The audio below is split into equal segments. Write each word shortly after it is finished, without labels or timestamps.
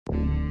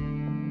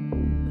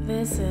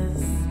This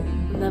is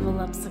Level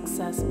Up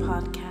Success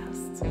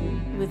Podcast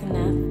with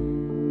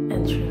Neth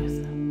and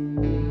Truth.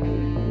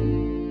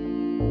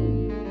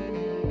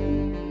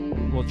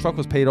 Well, the truck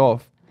was paid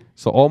off,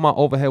 so all my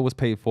overhead was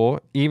paid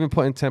for. Even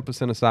putting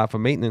 10% aside for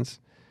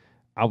maintenance,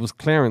 I was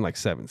clearing like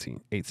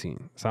 17,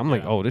 18. So I'm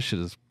like, oh, this shit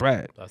is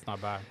bread. That's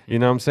not bad. You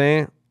know what I'm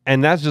saying?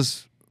 And that's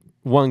just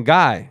one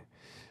guy.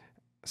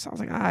 So I was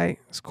like, all right,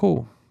 it's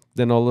cool.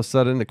 Then all of a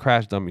sudden, the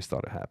crash dummy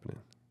started happening.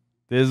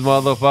 This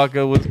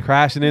motherfucker was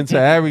crashing into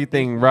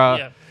everything, bro.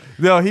 Yeah.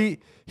 No,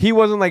 he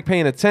wasn't like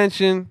paying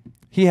attention.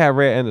 He had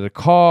rear end of the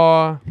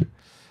car.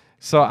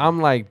 So I'm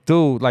like,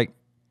 dude, like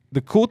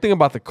the cool thing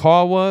about the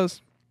car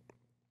was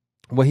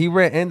when he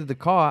rear ended the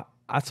car,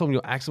 I told him,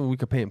 yo, ask him if we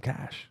could pay him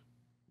cash.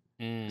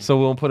 So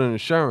we don't put in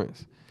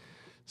insurance.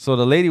 So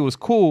the lady was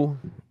cool.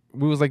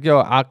 We was like,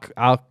 yo,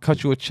 I'll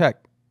cut you a check.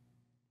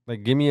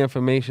 Like, give me your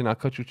information. I'll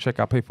cut you a check.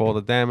 I'll pay for all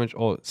the damage,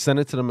 or send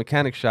it to the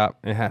mechanic shop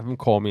and have him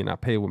call me and I'll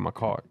pay with my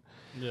card.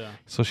 Yeah.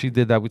 So she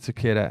did that. We took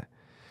care of that.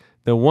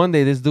 Then one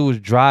day, this dude was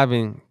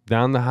driving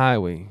down the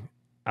highway.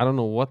 I don't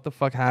know what the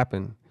fuck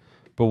happened,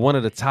 but one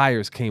of the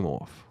tires came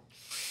off.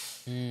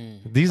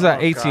 These are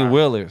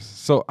 18-wheelers.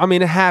 So, I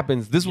mean, it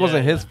happens. This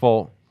wasn't his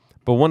fault,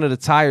 but one of the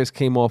tires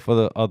came off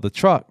of the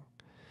truck.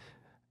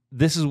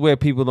 This is where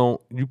people don't,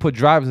 you put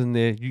drivers in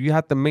there, you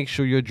have to make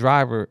sure your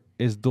driver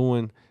is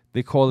doing,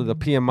 they call it a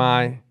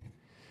PMI,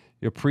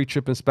 your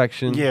pre-trip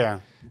inspection. Yeah.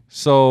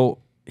 So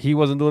he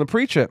wasn't doing a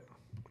pre-trip.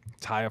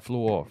 Tire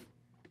flew off.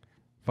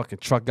 Fucking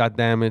truck got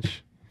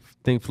damaged.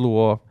 Thing flew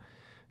off.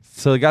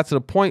 So it got to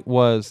the point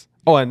was,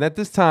 and at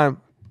this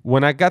time,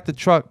 when I got the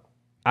truck,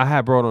 I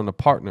had brought on a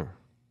partner.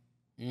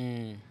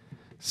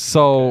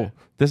 So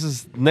this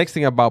is next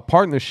thing about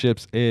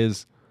partnerships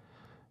is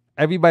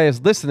everybody that's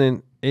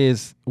listening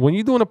is when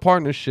you're doing a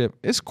partnership,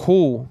 it's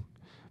cool,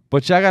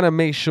 but y'all got to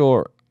make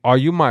sure, are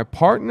you my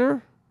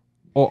partner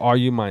or are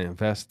you my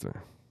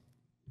investor?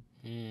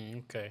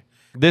 Okay.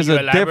 There's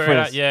a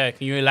difference. Can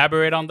you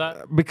elaborate on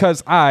that?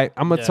 Because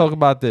I'm going to talk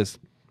about this.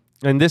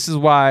 And this is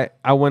why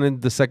I went in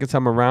the second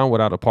time around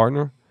without a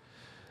partner.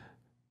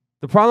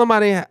 The problem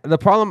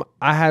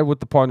I had with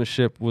the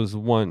partnership was,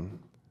 one,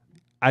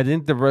 I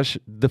didn't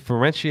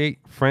differentiate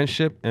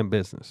friendship and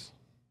business.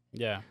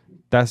 Yeah.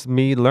 That's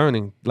me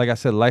learning. Like I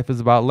said, life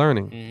is about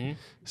learning.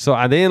 So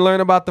I didn't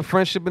learn about the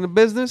friendship and the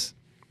business.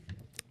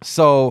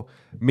 So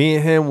me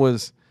and him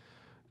was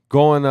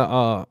going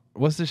to,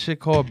 what's this shit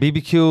called?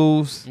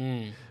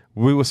 BBQs.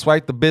 We would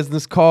swipe the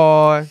business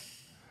card.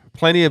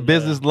 Plenty of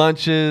business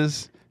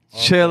lunches.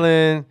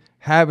 Chilling.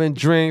 Having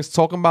drinks.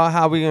 Talking about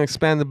how we're going to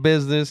expand the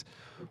business.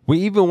 We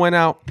even went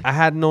out. I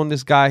had known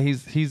this guy.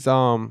 He's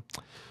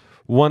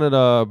one of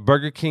the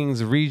Burger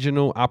King's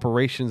regional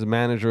operations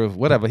manager of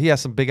whatever. He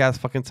has some big ass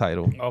fucking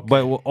title. Okay.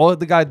 But all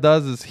the guy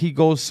does is he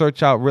goes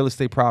search out real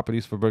estate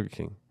properties for Burger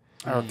King.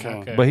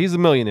 Okay. But he's a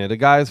millionaire. The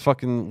guy is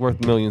fucking worth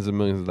millions and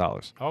millions of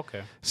dollars.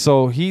 Okay.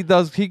 So he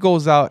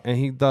goes out and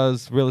he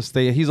does real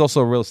estate. He's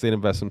also a real estate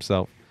investor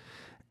himself.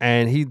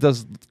 And he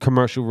does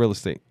commercial real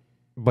estate.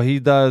 But he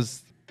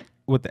does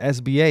with the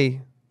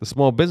SBA, the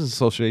Small Business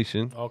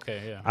Association.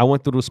 Okay, yeah. I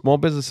went through the Small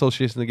Business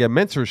Association to get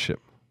mentorship.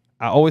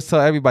 I always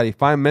tell everybody,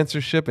 find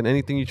mentorship in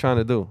anything you're trying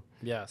to do.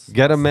 Yes.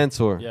 Get a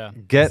mentor. Yeah.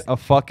 Get a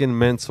fucking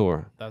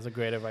mentor. That's a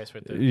great advice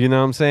right there. You know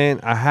what I'm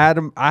saying? I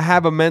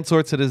have a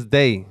mentor to this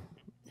day.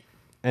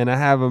 And I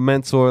have a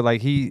mentor, like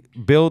he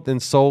built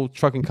and sold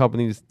trucking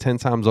companies 10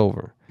 times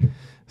over.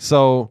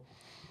 So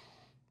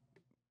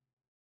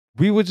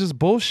we were just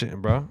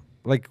bullshitting, bro.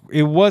 Like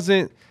it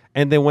wasn't.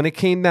 And then when it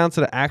came down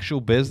to the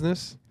actual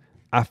business,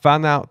 I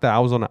found out that I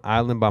was on an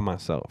island by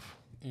myself.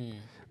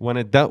 When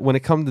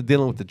it come to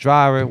dealing with the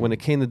driver, when it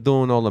came to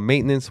doing all the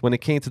maintenance, when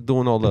it came to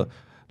doing all the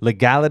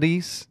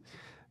legalities,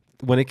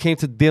 when it came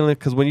to dealing,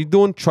 because when you're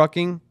doing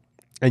trucking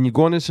and you're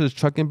going into the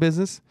trucking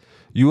business,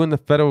 you and the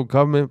federal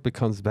government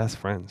becomes best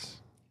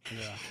friends.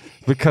 Yeah.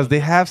 Because they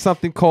have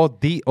something called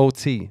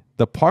DOT,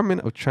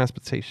 Department of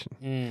Transportation.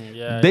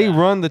 They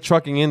run the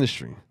trucking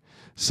industry.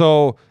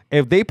 So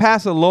if they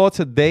pass a law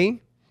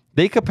today,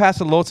 they could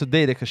pass a law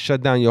today that could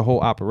shut down your whole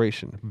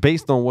operation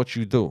based on what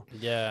you do.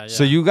 Yeah.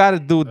 So you got to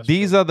do,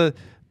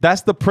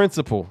 that's the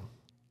principle.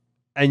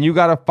 And you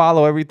got to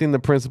follow everything the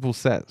principle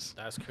says.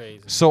 That's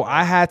crazy. So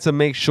I had to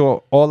make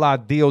sure all our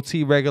DOT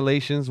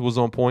regulations was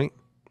on point,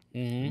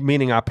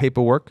 meaning our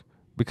paperwork,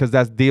 because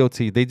that's DOT.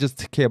 They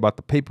just care about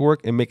the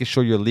paperwork and making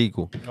sure you're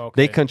legal. Okay.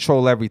 They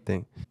control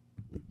everything.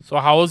 So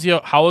how was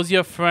your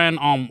friend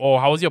or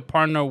how was your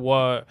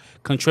partner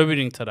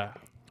contributing to that?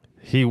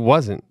 He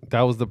wasn't.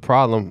 That was the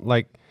problem.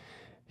 Like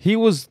he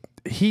was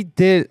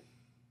probably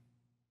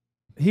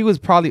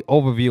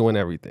overviewing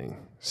everything.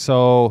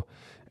 So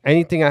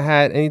anything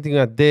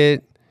I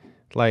did,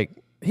 like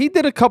he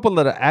did a couple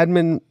of the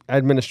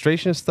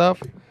administration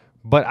stuff,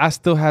 but I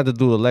still had to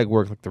do the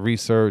legwork, like the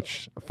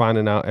research,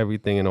 finding out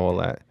everything and all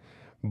that.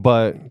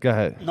 But go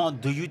ahead. No,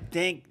 do you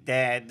think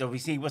that the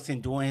reason he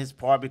wasn't doing his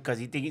part because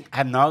he didn't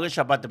have knowledge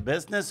about the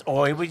business,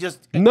 or it was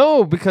just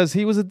no? Because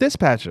he was a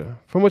dispatcher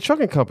from a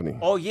trucking company.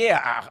 Oh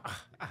yeah,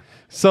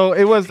 So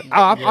it was.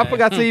 I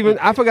forgot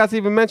to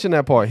even mention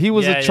that part. He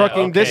was a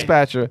trucking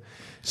dispatcher,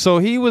 so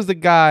he was the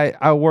guy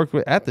I worked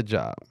with at the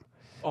job.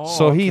 Oh,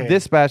 so he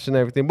dispatched and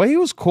everything, but he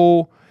was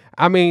cool.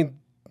 I mean,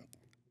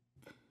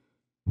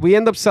 we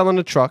ended up selling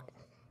the truck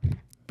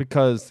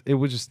because it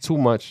was just too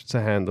much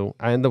to handle.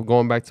 I ended up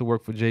going back to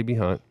work for JB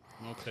Hunt.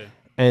 Okay.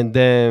 And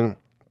then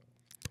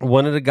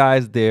one of the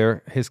guys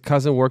there, his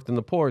cousin worked in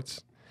the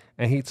ports,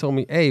 and he told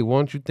me, "Hey, why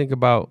don't you think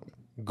about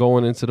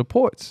going into the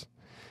ports?"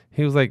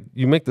 He was like,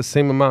 "You make the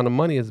same amount of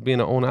money as being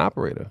an owner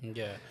operator."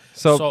 Yeah.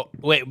 So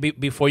wait,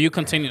 before you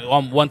continue,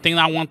 one thing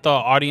I want the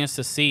audience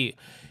to see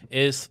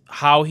is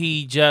how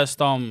he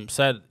just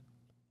said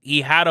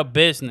he had a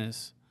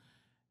business.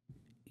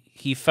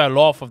 He fell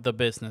off of the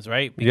business,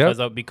 right? Because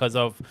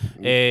of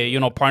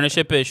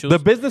partnership issues. The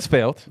business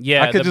failed.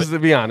 Yeah, I could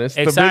just be honest.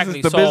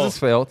 Exactly. The business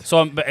failed.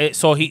 So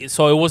it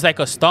was like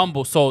a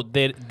stumble. So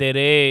did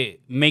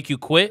it make you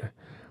quit?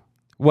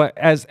 What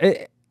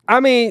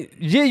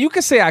you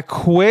could say I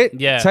quit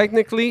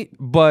technically,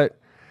 but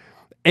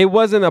it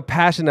wasn't a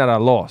passion that I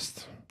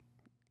lost.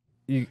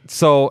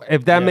 So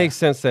if that makes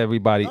sense to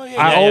everybody,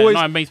 I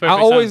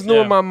always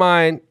knew in my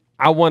mind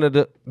I wanted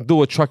to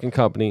do a trucking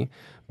company,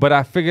 but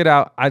I figured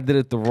out I did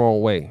it the wrong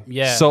way.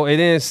 Yeah. So it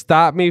didn't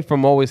stop me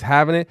from always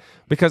having it,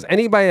 because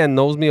anybody that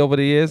knows me over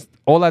the years,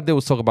 all I did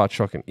was talk about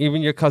trucking.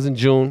 Even your cousin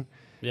June,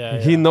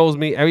 he knows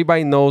me.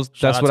 Everybody knows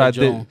that's what I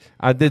did.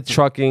 I did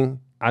trucking.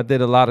 I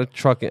did a lot of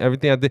trucking.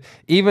 Everything I did.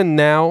 Even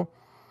now,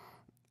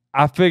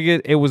 I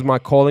figured it was my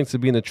calling to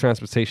be in the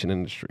transportation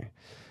industry,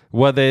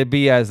 whether it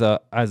be as a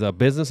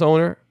business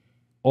owner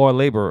or a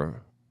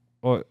laborer.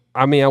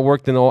 I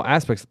worked in all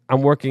aspects.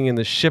 I'm working in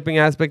the shipping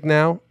aspect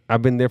now.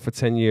 I've been there for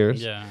 10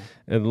 years. Yeah.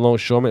 And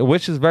longshoreman,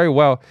 which is very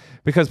well,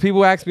 because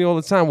people ask me all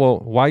the time, well,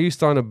 why are you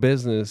starting a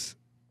business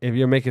if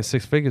you're making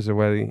 6 figures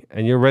already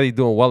and you're already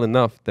doing well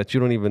enough that you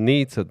don't even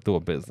need to do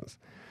a business?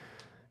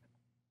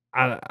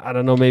 I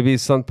don't know, maybe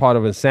it's some part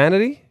of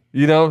insanity.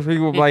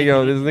 People like,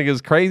 yo, this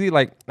nigga's crazy.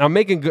 Like, I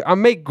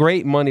make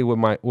great money with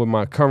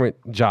my current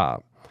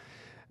job.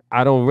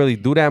 I don't really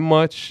do that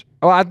much.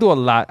 Oh, I do a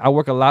lot. I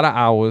work a lot of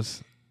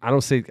hours. I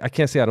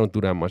can't say I don't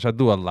do that much. I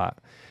do a lot.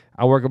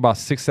 I work about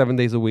 6-7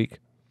 days a week.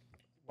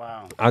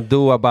 Wow. I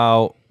do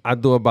about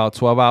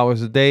 12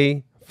 hours a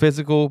day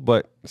physical,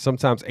 but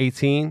sometimes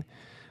 18.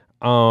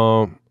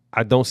 I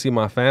don't see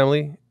my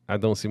family. I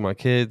don't see my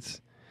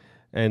kids.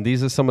 And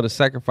these are some of the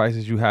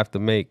sacrifices you have to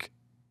make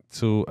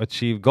to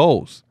achieve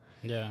goals.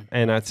 Yeah.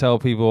 And I tell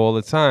people all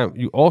the time,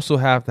 you also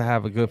have to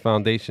have a good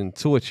foundation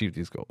to achieve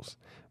these goals,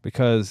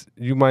 because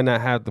you might not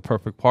have the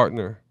perfect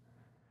partner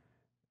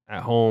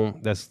at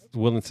home that's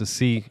willing to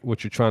see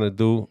what you're trying to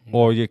do,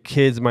 or your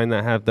kids might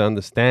not have the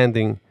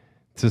understanding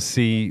to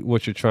see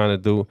what you're trying to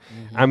do.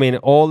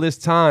 All this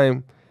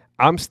time,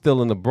 I'm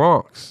still in the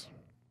Bronx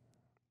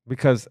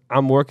because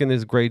I'm working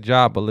this great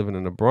job but living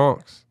in the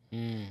Bronx.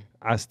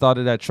 I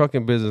started that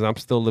trucking business. I'm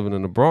still living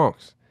in the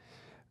Bronx.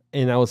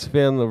 And I was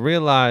failing to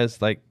realize,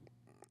 I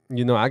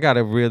got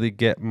to really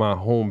get my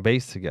home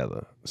base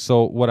together.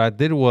 So what I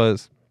did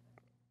was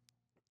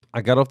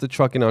I got off the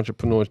trucking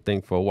entrepreneur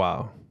thing for a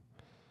while.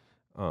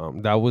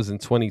 That was in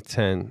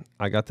 2010.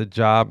 I got the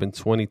job in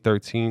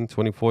 2013,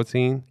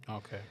 2014.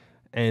 Okay.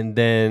 And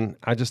then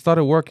I just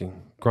started working,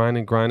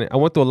 grinding. I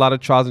went through a lot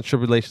of trials and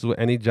tribulations with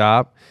any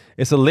job.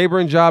 It's a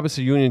laboring job. It's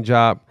a union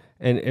job.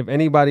 And if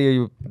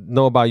anybody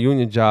know about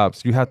union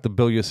jobs, you have to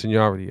build your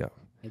seniority up.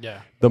 Yeah.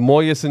 The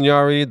more your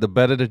seniority, the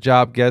better the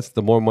job gets,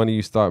 the more money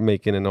you start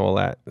making and all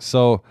that.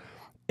 So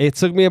it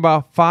took me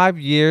about 5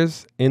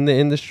 years in the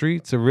industry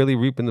to really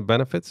reaping the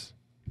benefits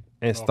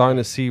and starting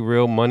to see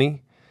real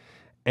money.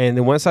 And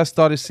then once I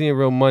started seeing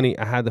real money,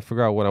 I had to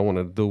figure out what I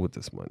wanted to do with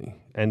this money.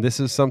 And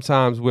this is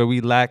sometimes where we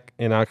lack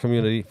in our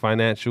community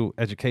financial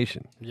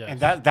education. Yeah. And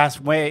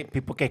that's where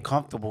people get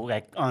comfortable.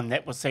 Like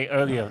Net was say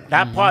earlier,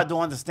 that part I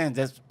don't understand.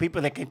 There's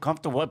people that get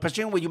comfortable,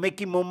 especially when you're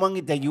making more money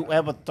than you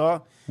ever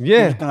thought you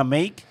was gonna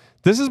make.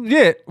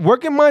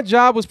 Working my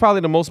job was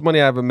probably the most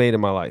money I ever made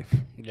in my life.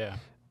 Yeah.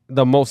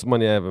 The most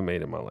money I ever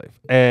made in my life.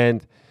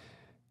 And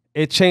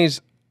it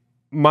changed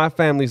my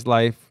family's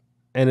life,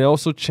 and it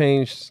also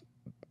changed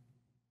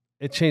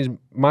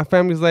my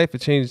family's life.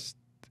 It changed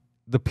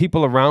the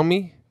people around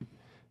me,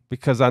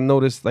 because I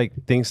noticed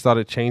things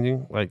started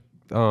changing.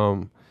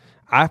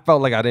 I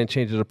felt like I didn't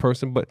change as a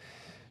person, but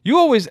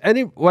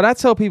what I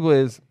tell people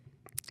is,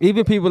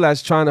 even people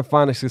that's trying to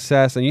find a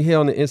success, and you hear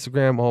on the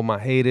Instagram, oh, my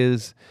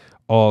haters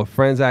or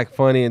friends act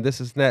funny and this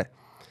is that.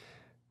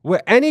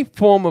 With any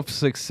form of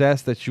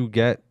success that you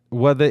get,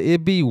 whether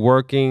it be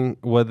working,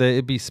 whether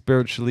it be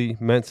spiritually,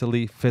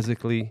 mentally,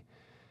 physically,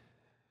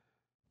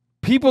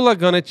 people are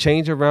going to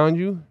change around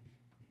you,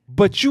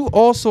 but you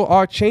also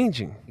are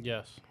changing.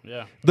 Yes.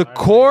 Yeah. The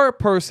core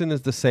person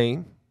is the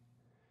same,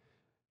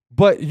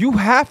 but you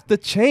have to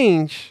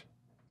change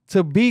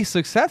to be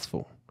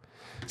successful.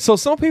 So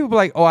some people be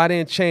like, oh, I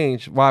didn't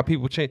change. Why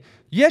people change?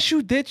 Yes,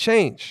 you did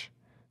change,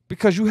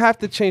 because you have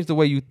to change the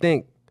way you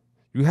think.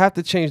 You have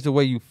to change the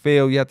way you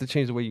feel. You have to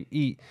change the way you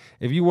eat.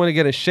 If you want to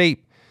get in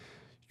shape,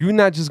 you're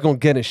not just going to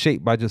get in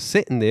shape by just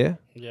sitting there.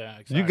 Yeah,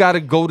 exactly. You got to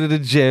go to the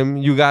gym.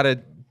 You got to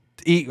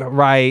eat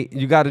right.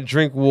 You got to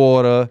drink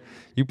water.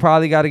 You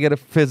probably got to get a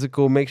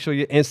physical. Make sure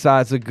your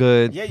insides are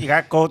good. Yeah, you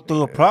got to go through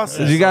the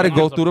process. You got to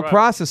go It's a through the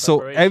process. So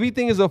preparation.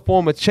 everything is a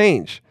form of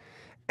change.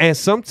 And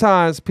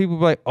sometimes people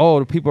be like, oh,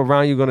 the people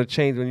around you are going to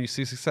change when you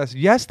see success.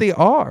 Yes, they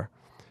are.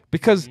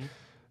 Because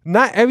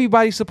not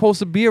everybody's supposed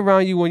to be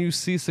around you when you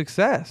see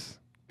success.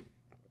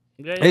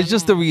 Yeah, It's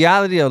just the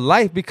reality of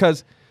life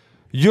because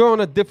you're on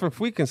a different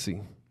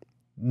frequency.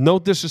 No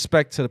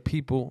disrespect to the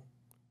people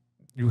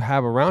you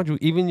have around you,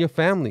 even your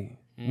family.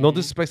 No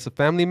disrespect to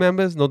family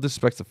members, no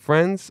disrespect to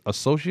friends,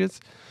 associates.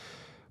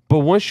 But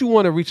once you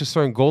want to reach a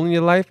certain goal in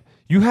your life,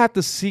 you have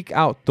to seek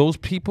out those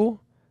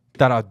people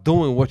that are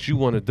doing what you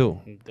want to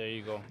do. There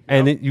you go.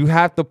 And you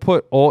have to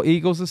put all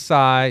egos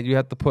aside. You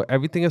have to put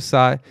everything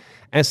aside.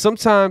 And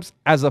sometimes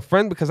as a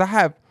friend, because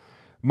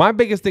my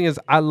biggest thing is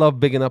I love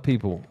bigging up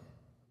people.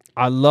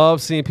 I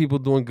love seeing people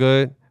doing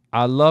good.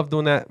 I love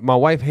doing that. My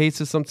wife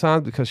hates it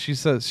sometimes because she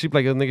says, she's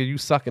like, nigga, you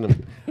sucking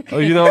them. Oh,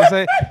 you know what I'm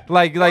saying?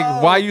 Like,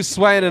 why you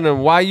sweating them?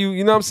 Why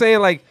you know what I'm saying?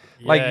 Like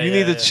you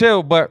need to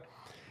chill. But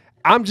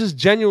I'm just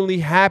genuinely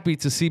happy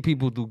to see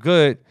people do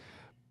good.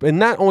 But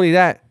not only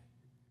that,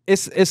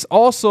 it's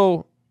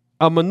also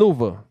a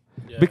maneuver.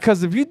 Yeah.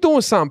 Because if you're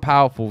doing something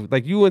powerful,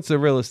 like you into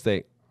real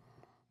estate,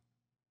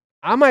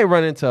 I might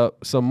run into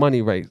some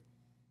money raise.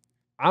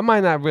 I might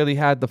not really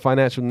have the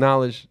financial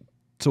knowledge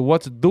to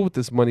what to do with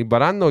this money,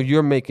 but I know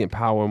you're making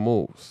power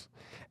moves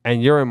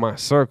and you're in my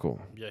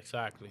circle. Yeah,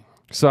 exactly.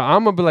 So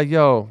I'm going to be like,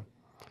 yo,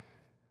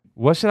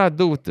 what should I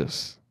do with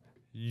this?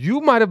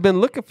 You might have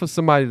been looking for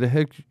somebody to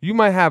help you. You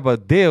might have a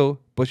deal,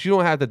 but you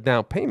don't have the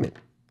down payment.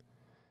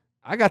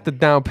 I got the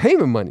down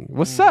payment money.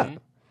 What's up?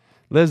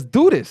 Let's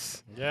do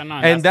this. Yeah, no,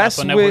 and that's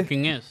what where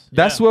networking is.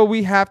 That's where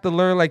we have to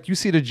learn. Like you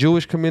see the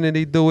Jewish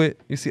community do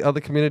it. You see other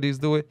communities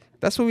do it.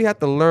 That's what we have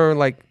to learn.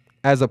 Like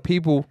as a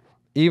people,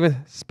 even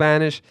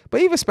Spanish,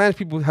 but even Spanish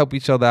people help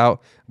each other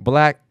out.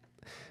 Black,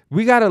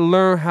 we got to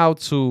learn how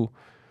to,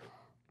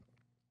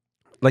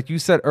 like you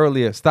said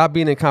earlier, stop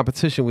being in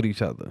competition with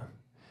each other,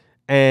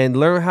 and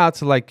learn how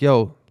to like,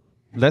 yo,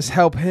 let's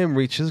help him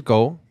reach his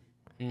goal.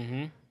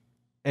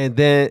 And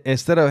then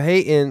instead of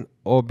hating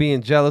or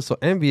being jealous or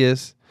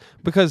envious,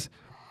 because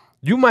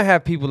you might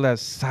have people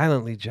that's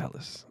silently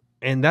jealous.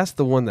 And that's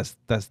the one that's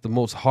the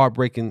most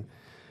heartbreaking.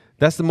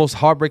 That's the most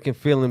heartbreaking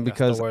feeling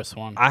because the worst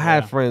one. I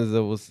had friends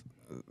that was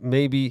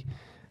maybe,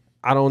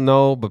 I don't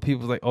know, but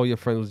people was like, oh, your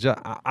friend was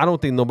jealous. I don't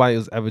think nobody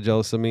was ever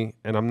jealous of me.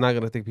 And I'm not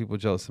going to think people are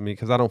jealous of me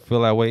because I don't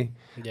feel that way.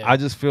 Yeah. I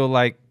just feel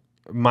like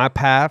my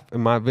path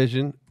and my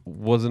vision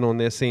wasn't on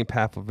their same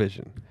path of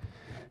vision.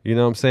 You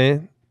know what I'm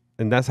saying?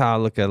 And that's how I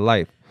look at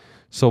life.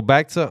 So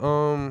back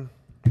to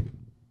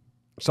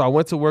so I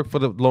went to work for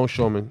the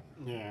longshoreman.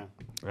 Yeah.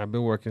 I've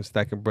been working,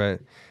 stacking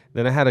bread.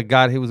 Then I had a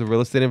guy, he was a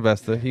real estate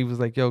investor. He was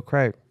like, yo,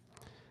 Craig,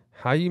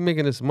 how you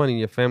making this money and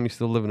your family's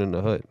still living in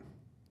the hood?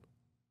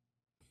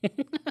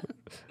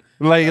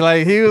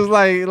 like he was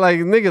like,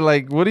 nigga,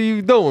 like, what are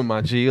you doing,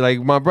 my G?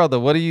 Like, my brother,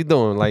 what are you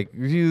doing? Like,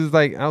 he was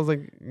like, I was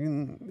like,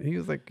 he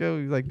was like, yo,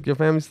 like, your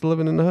family's still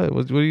living in the hood.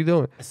 What are you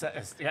doing?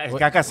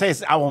 Like I say,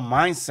 it's our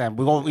mindset.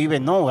 We don't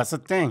even know. That's the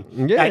thing.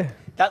 Yeah. Like,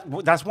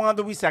 that's one of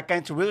the reasons I got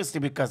into real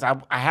estate because I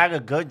had a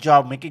good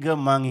job, making good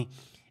money.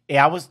 And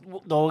I was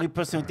the only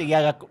person who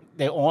had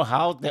their own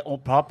house, their own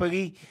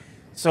property.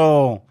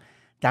 So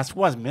that's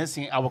what's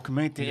missing in our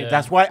community. Yeah.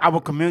 That's why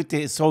our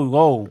community is so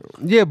low.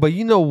 Yeah, but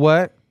you know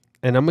what?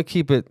 And I'm going to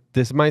keep it,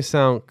 this might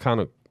sound kind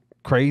of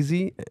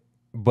crazy,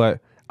 but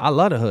I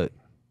love the hood.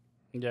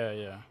 Yeah,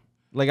 yeah.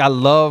 Like, I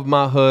love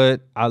my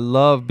hood. I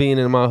love being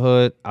in my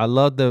hood. I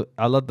love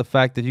the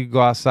fact that you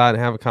go outside and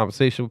have a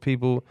conversation with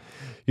people.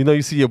 You know,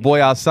 you see your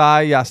boy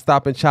outside, y'all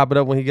stop and chop it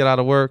up when he get out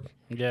of work.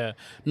 Yeah,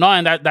 no,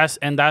 and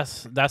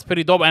that's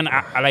pretty dope. And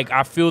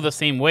I feel the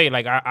same way.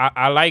 Like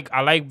I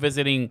like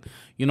visiting,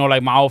 you know,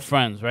 like my old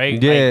friends,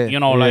 right? Yeah, like, you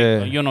know,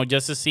 like you know,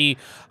 just to see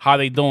how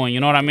they doing.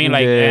 You know what I mean?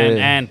 Like,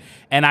 and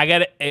I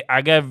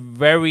get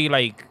very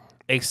like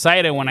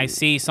excited when I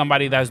see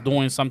somebody that's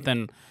doing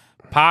something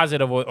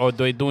positive or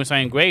they're doing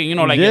something great. You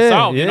know, like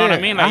yourself. You know what I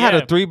mean? Like, I had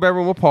a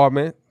 3-bedroom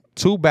apartment,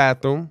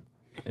 2-bathroom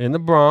in the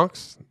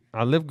Bronx.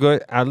 I live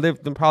good. I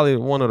lived in probably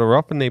one of the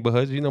rougher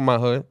neighborhoods. You know my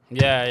hood.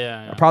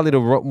 Yeah. Probably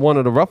one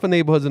of the rougher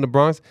neighborhoods in the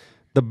Bronx.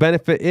 The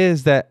benefit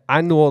is that I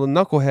knew all the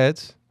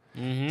knuckleheads.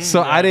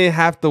 So I didn't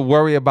have to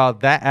worry about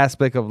that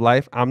aspect of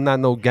life. I'm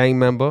not no gang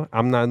member.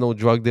 I'm not no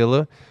drug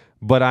dealer.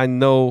 But I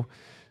know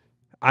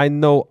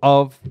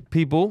of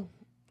people.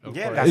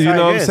 Yeah, that's you how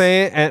know it what I'm is.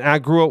 saying? And I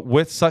grew up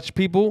with such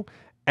people.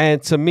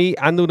 And to me,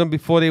 I knew them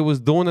before they was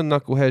doing the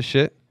knucklehead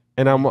shit.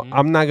 And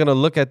I'm not gonna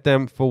look at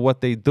them for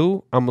what they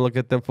do. I'm gonna look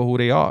at them for who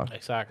they are.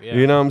 Exactly. Yeah.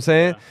 You know what I'm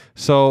saying? Yeah.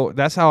 So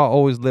that's how I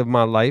always live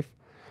my life.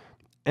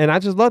 And I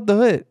just love the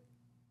hood.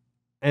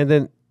 And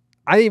then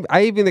I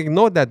even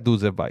ignored that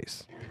dude's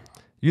advice.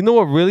 You know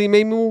what really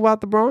made me move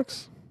out the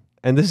Bronx?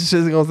 And this is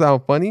just gonna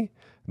sound funny.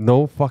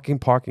 No fucking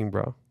parking,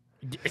 bro.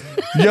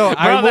 Yo,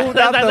 I Bro, moved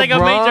out that's the like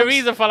Bronx. a major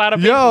reason for a lot of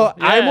people. Yo,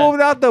 I Yeah.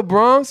 moved out the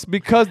Bronx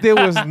because there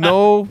was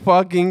no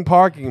fucking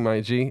parking,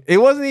 my G. It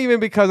wasn't even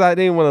because I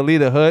didn't want to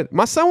leave the hood.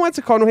 My son went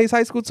to Cardinal Hayes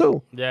High School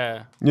too.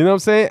 Yeah. You know what I'm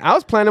saying? I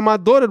was planning my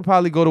daughter to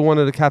probably go to one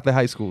of the Catholic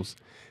high schools.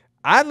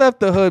 I left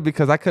the hood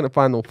because I couldn't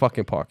find no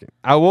fucking parking.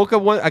 I woke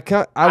up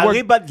I worked.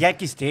 live at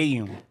Yankee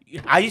Stadium.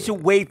 I used to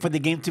wait for the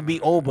game to be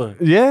over.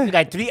 Yeah.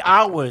 Like 3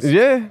 hours.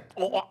 Yeah.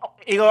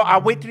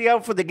 I wait 3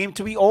 hours for the game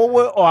to be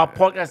over, or I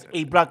park us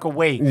 8 blocks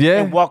away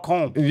Yeah. and walk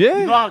home. Yeah.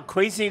 You know how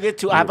crazy it is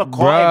to have a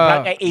car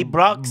Bruh. at 8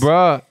 blocks?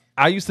 Bruh,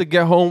 I used to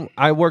get home.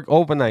 I work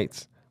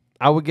overnights.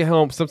 I would get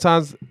home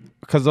sometimes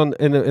because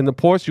in the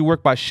ports you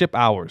work by ship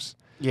hours.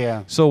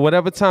 Yeah. So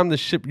whatever time the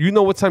ship, you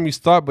know what time you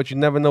start, but you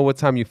never know what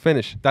time you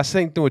finish. That's the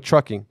same thing with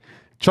trucking.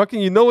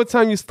 Trucking, you know what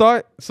time you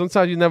start.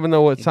 Sometimes you never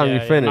know what time you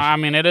finish. No, I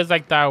mean, it is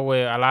like that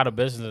with a lot of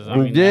businesses. I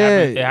mean, Yeah.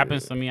 it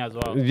happens to me as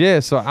well. Yeah,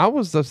 so I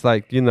was just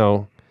like,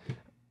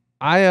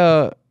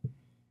 I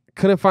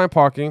couldn't find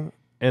parking,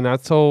 and I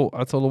told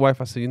the wife,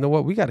 I said, you know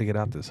what, we got to get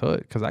out this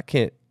hood because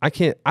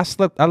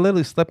I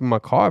literally slept in my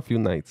car a few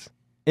nights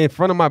in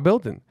front of my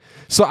building.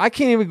 So I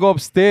can't even go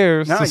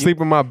upstairs to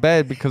sleep in my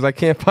bed because I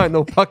can't find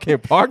no fucking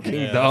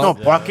parking, Yeah. dog.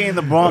 No, parking in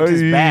the Bronx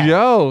is bad.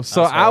 Yo,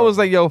 so That's I was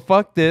like, yo,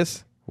 fuck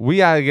this. We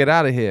gotta get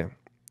out of here.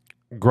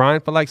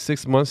 Grind for like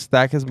 6 months,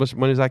 stack as much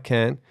money as I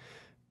can.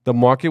 The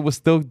market was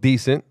still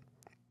decent.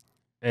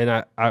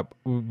 And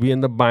we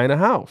ended up buying a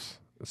house.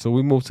 So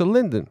we moved to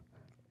Linden.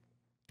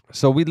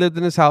 So we lived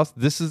in this house.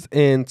 This is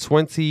in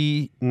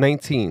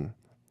 2019.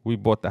 We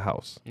bought the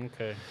house.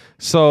 Okay.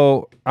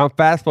 So I'm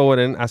fast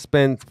forwarding. I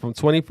spent from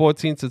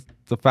 2014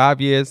 to 5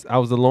 years. I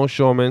was a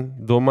longshoreman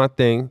doing my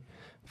thing.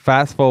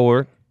 Fast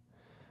forward,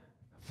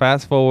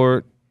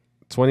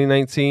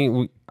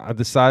 2019. I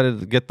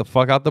decided to get the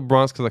fuck out the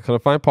Bronx because I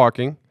couldn't find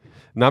parking.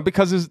 Not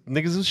because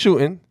niggas was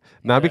shooting.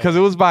 Not because it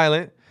was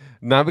violent.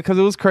 Not because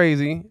it was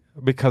crazy.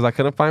 Because I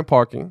couldn't find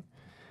parking.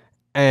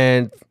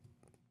 And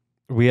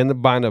we ended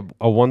up buying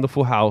a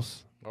wonderful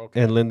house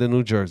in Linden,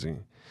 New Jersey.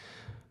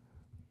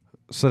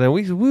 So then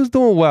we was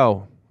doing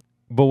well.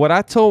 But what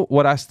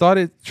I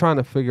started trying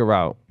to figure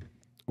out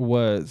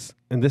was,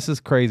 and this is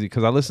crazy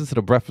because I listen to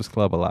the Breakfast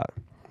Club a lot.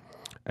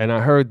 And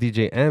I heard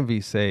DJ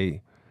Envy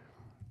say,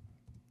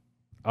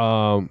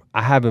 I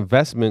have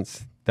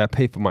investments that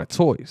pay for my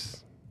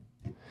toys.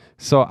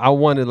 So I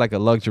wanted like a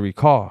luxury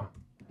car.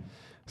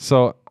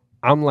 So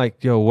I'm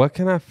like, yo, what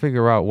can I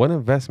figure out? What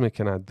investment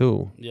can I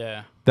do?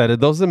 Yeah. That it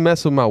doesn't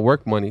mess with my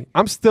work money.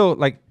 I'm still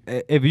like,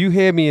 if you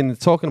hear me and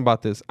talking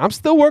about this, I'm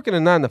still working a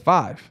 9 to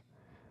 5,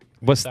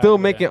 but still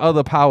making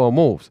other power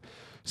moves.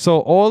 So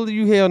all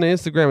you hear on the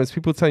Instagram is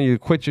people telling you to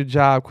quit your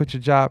job, quit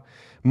your job.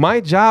 My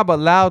job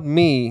allowed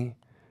me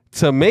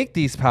to make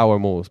these power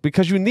moves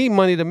because you need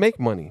money to make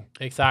money.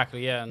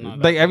 Exactly. Yeah. No,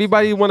 Like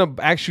everybody want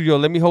to ask you, yo,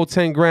 let me hold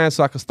 10 grand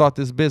so I can start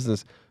this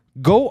business.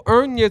 Go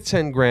earn your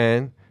 10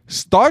 grand,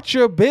 start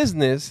your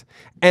business,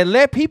 and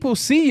let people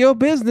see your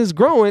business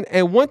growing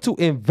and want to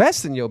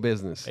invest in your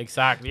business.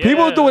 Exactly. Yeah.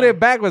 People doing it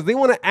backwards. They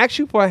want to ask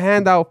you for a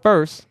handout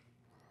first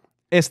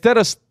instead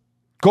of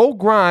go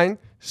grind,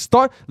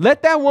 start.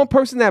 Let that one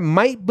person that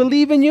might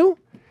believe in you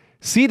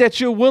see that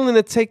you're willing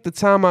to take the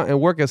time out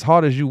and work as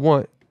hard as you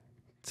want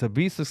to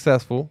be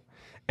successful.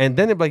 And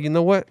then they're like, you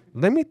know what?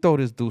 Let me throw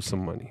this dude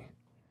some money.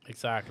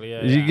 Exactly.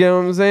 Yeah. You get what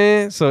I'm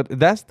saying? So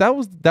that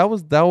was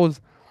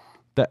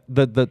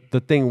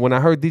the thing. When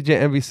I heard DJ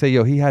Envy say,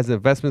 yo, he has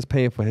investments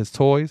paying for his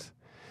toys,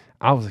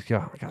 I was like, yo,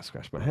 I gotta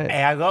scratch my head.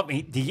 Hey, I love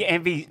it. DJ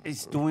Envy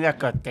is doing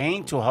like a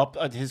thing to help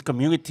his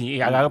community.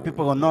 A lot of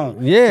people don't know.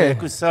 Yeah. They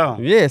could sell.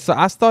 Yeah, so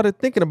I started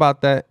thinking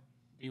about that.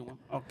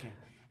 Okay.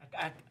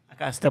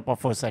 I gotta step up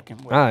for a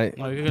second. Wait. All right.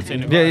 No, you can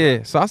continue.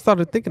 Yeah. So I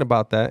started thinking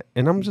about that,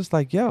 and I'm just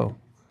like, yo,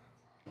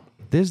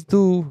 this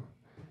dude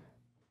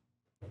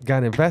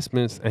got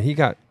investments, and he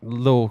got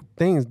little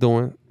things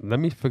doing. Let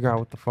me figure out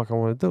what the fuck I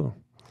want to do.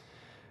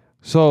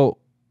 So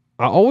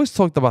I always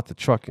talked about the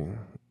trucking.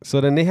 So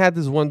then they had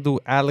this one dude,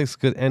 Alex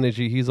Good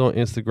Energy. He's on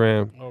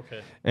Instagram. Okay.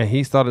 And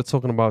he started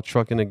talking about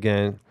trucking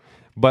again.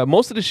 But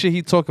most of the shit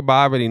he talked about,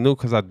 I already knew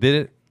because I did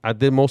it. I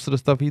did most of the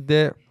stuff he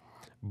did.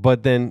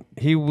 But then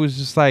he was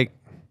just like,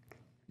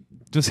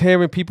 just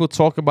hearing people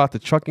talk about the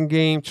trucking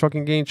game.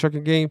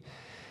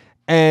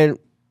 And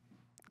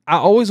I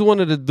always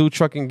wanted to do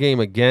trucking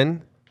game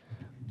again.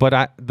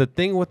 But the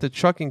thing with the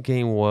trucking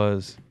game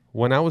was,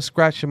 when I was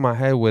scratching my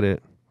head with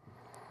it,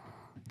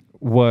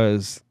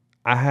 was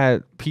I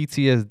had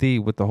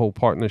PTSD with the whole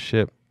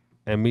partnership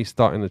and me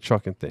starting the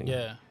trucking thing.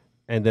 Yeah.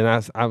 And then I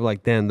was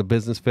like, damn, the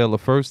business failed the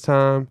first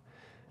time.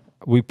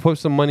 We put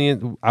some money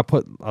in. I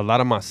put a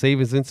lot of my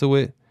savings into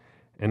it.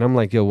 And I'm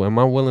like, yo, am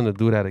I willing to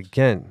do that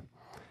again?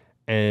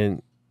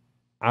 And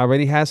I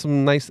already had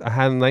I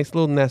had a nice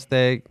little nest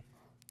egg.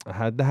 I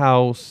had the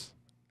house.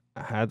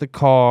 I had the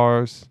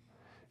cars.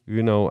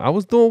 You know, I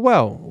was doing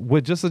well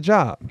with just a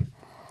job.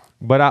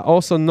 But I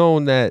also know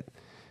that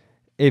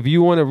if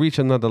you want to reach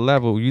another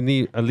level, you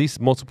need at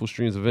least multiple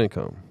streams of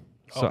income.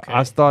 So Okay.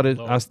 I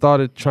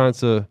started trying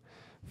to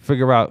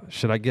figure out,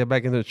 should I get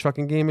back into the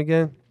trucking game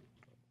again?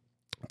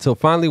 Till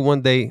finally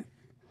one day,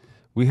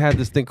 we had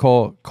this thing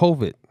called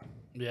COVID.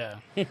 Yeah.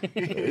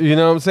 You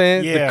know what I'm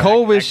saying? Yeah. The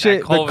COVID That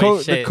shit, COVID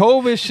the shit.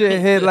 COVID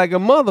shit hit like a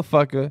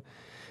motherfucker.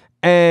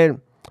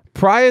 And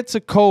prior to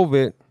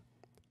COVID,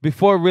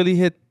 before it really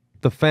hit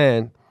the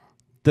fan,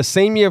 the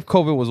same year of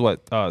COVID was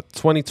what?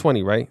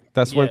 2020, right?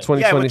 That's when Yeah.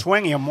 2020. Yeah, with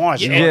 20 in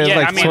March. Yeah, it was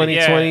like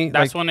 2020,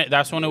 That's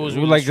like- when it was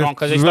really like strong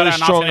because they really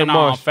started strong announcing in it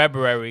March. on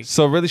February.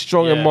 So really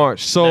strong in Yeah.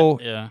 March. So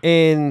Yeah.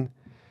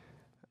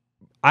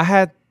 I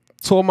had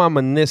tore my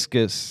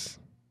meniscus.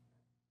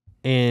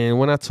 And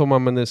when I tore my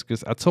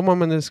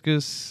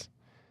meniscus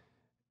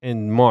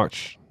in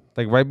March,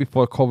 like right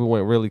before COVID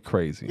went really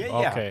crazy.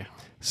 Yeah. Okay.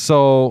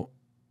 So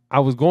I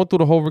was going through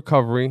the whole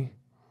recovery,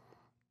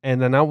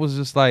 and then I was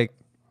just like,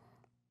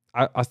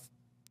 I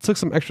took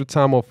some extra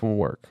time off from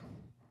work.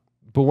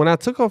 But when I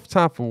took off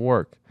time from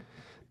work,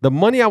 the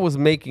money I was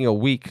making a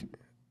week,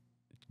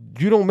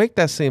 you don't make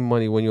that same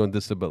money when you're on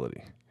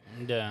disability.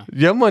 Yeah.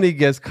 Your money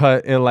gets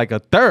cut in like a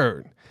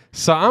third.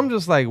 So I'm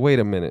just like, wait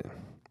a minute.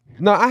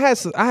 No, I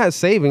had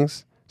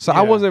savings, so I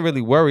Yeah. wasn't really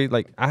worried.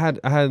 Like I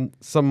had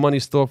some money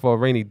stored for a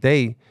rainy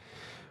day,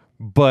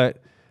 but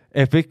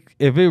if it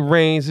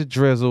rains, it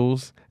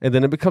drizzles, and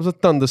then it becomes a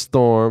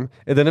thunderstorm,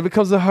 and then it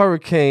becomes a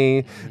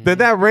hurricane, then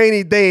that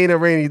rainy day ain't a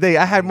rainy day.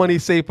 I had money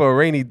saved for a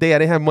rainy day. I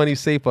didn't have money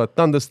saved for a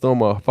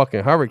thunderstorm or a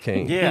fucking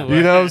hurricane. Yeah.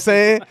 You know what I'm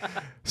saying?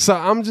 So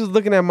I'm just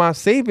looking at my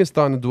savings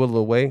starting to do a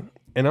little way,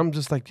 and I'm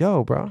just like,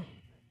 yo, bro,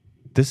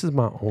 this is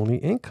my only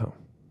income.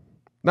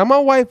 Now my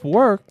wife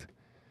worked.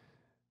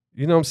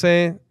 You know what I'm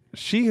saying?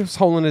 She was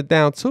holding it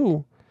down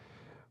too,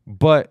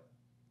 but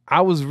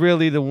I was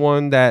really the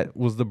one that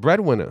was the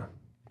breadwinner.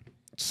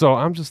 So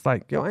I'm just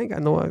like, yo, I ain't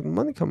got no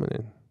money coming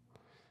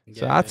in.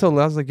 So I told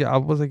her, I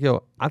was like,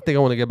 yo, I think I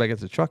want to get back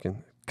into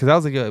trucking. Because I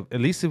was like, yo, at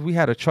least if we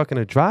had a truck and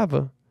a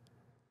driver,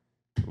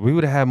 we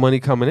would have had money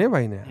coming in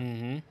right now.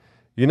 Mm-hmm.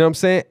 You know what I'm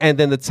saying? And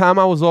then the time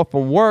I was off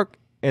from work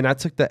and I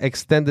took the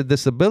extended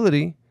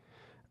disability,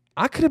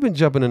 I could have been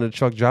jumping in a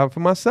truck driving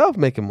for myself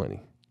making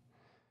money.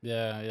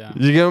 Yeah.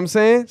 You get what I'm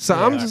saying? So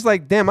I'm Yeah. just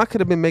like, damn, I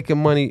could have been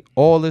making money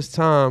all this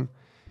time,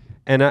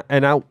 and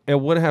it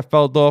wouldn't have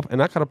fell off,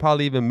 and I could have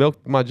probably even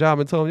milked my job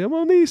and told them, yo,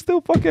 my knee still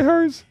fucking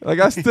hurts.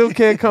 Like I still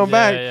can't come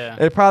back. Yeah.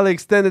 It probably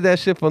extended that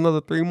shit for another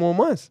 3 more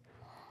months.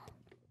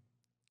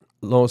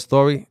 Long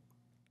story,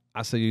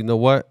 I said, you know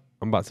what?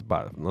 I'm about to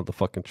buy another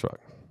fucking truck.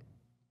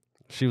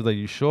 She was like,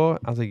 you sure?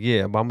 I was like,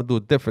 yeah, but I'm gonna do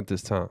it different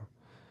this time.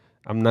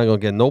 I'm not gonna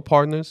get no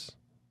partners.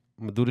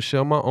 I'm gonna do the shit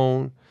on my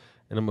own,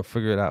 and I'm gonna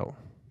figure it out.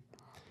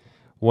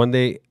 One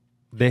day,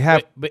 they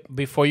have.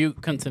 Before you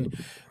continue,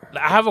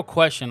 I have a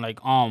question. Like,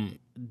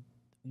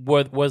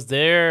 was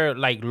there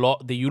like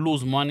did you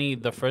lose money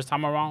the first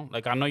time around?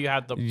 Like, I know you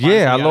had the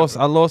Yeah, I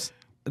lost.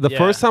 The Yeah.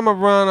 first time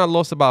around, I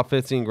lost about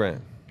 15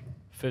 grand.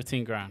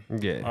 15 grand.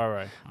 Yeah. All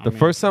right. The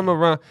first time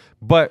around,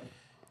 but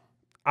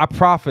I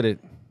profited.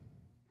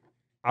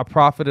 I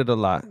profited a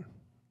lot,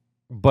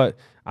 but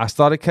I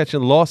started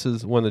catching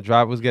losses when the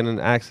driver was getting in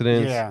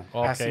accidents. Yeah.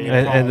 Okay. I seen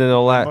And, it and then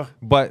all that. remember?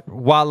 But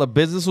while the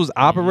business was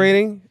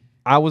operating,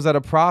 I was at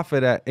a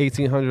profit at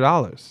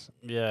 $1,800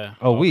 Yeah.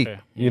 a week.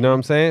 You know what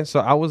I'm saying?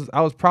 So I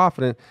was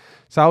profiting.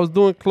 So I was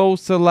doing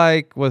close to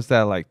like, what's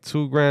that, like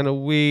 $2,000 a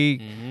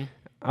week.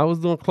 I was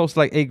doing close to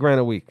like $8,000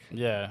 a week.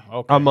 Yeah.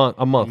 Okay. A month.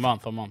 A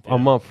month. A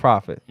month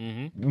profit.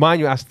 Mm-hmm. Mind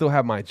you, I still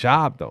have my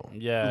job though.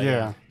 Yeah.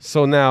 Yeah.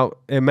 So now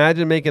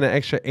imagine making an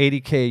extra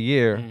 $80K a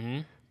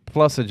year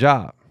plus a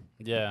job.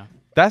 Yeah.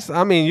 That's,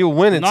 I mean, you're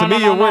winning. No, To me, no,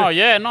 you're no, winning. no.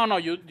 Yeah. No.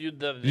 You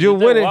did You're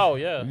winning. Wow.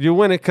 Yeah. You're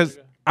winning because,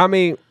 I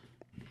mean,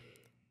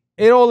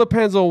 it all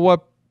depends on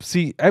what.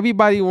 See,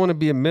 everybody want to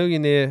be a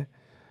millionaire,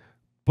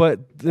 but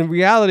in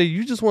reality,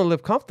 you just want to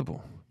live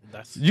comfortable.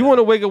 You want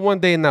to wake up one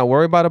day and not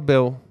worry about a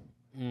bill,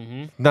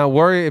 not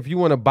worry if you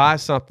want to buy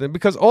something,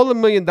 because all $1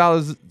 million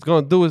is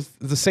going to do is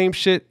the same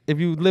shit if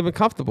you living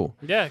comfortable.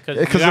 Yeah. Because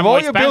if all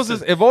your bills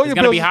is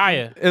be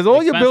higher. if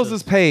all your bills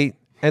is paid,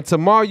 and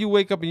tomorrow you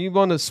wake up and you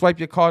want to swipe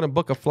your card and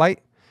book a flight,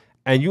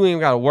 and you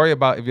ain't got to worry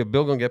about if your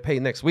bill gonna get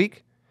paid next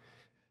week,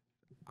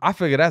 I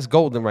figure that's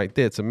golden right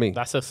there to me.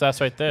 That's success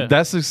right there.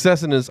 That's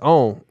success in its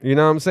own. You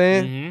know what I'm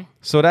saying?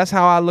 So that's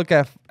how I look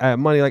at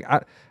money. Like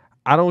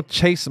I don't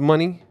chase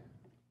money.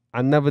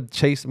 I never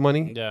chase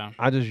money. Yeah.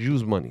 I just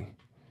use money.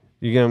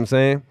 You get what I'm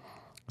saying?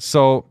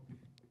 So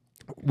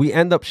she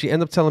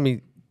ended up telling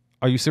me,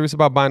 are you serious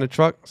about buying a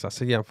truck? So I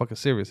said, yeah, I'm fucking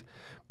serious.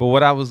 But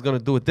what I was gonna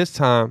do at this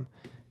time,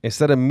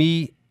 instead of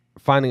me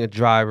finding a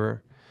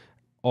driver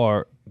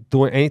or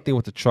doing anything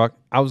with the truck,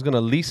 I was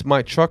gonna lease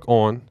my truck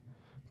on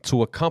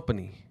to a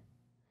company,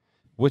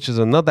 which is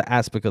another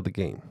aspect of the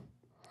game.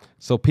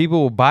 So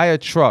people will buy a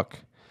truck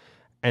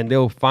and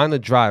they'll find a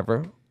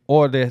driver,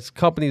 or there's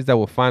companies that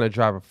will find a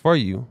driver for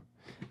you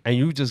and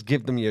you just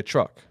give them your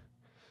truck.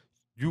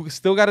 You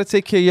still got to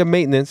take care of your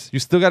maintenance. You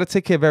still got to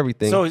take care of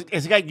everything. So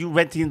it's like you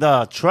renting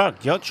the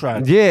truck, your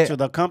truck, Yeah. to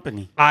the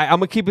company. I'm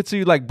going to keep it to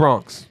you like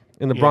Bronx,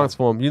 in the Bronx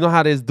form. You know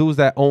how there's dudes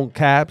that own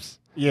cabs?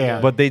 Yeah.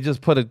 But they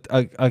just put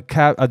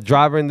a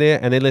driver in there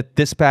and they let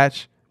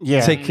dispatch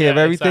Yeah. take care of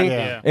Yeah, everything.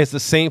 exactly, yeah. It's the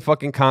same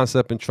fucking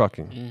concept in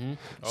trucking.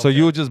 So Okay.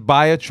 you would just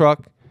buy a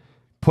truck,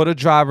 put a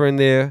driver in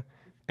there,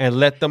 and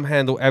let them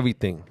handle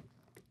everything.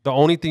 The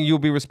only thing you'll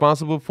be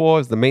responsible for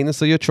is the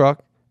maintenance of your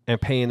truck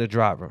and paying the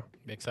driver.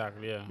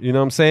 Exactly. Yeah. You know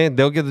what I'm saying?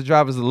 They'll give the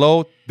drivers a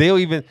load.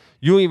 You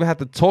don't even have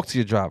to talk to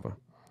your driver.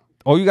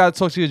 All you got to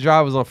talk to your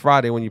drivers on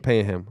Friday when you're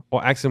paying him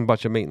or ask him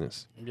about your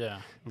maintenance. Yeah.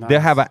 They'll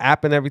have an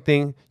app and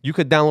everything. You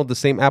could download the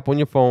same app on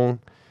your phone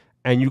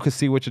and you could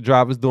see what your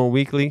driver's doing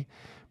weekly,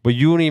 but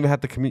you don't even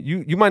have to commute.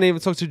 You might not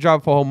even talk to your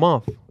driver for a whole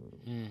month.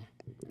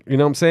 You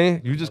know what I'm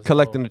saying? You just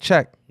collecting the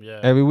check. Yeah.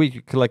 Every week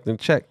you're collecting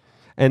the check.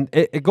 And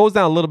it goes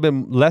down a little bit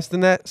less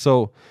than that.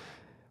 So,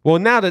 well,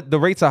 now that the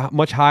rates are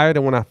much higher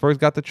than when I first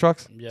got the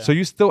trucks. Yeah. So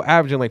you're still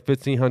averaging like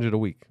 $1,500 a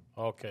week.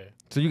 Okay.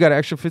 So you got an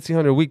extra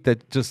 $1,500 a week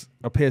that just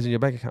appears in your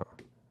bank account.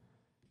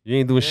 You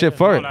ain't doing shit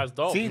for No, it. that's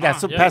dope. See, Nah,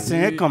 that's what yeah.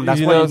 passive income. That's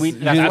You what know, we. you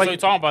That's That's know- what what you're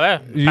talking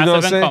about. That You know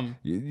what passive I'm income.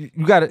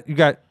 saying? You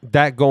got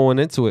that going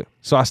into it.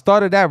 So I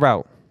started that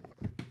route.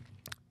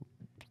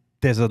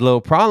 There's a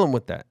little problem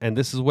with that. And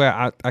this is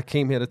where I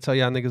came here to tell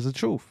y'all niggas the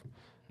truth.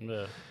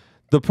 Yeah.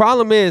 The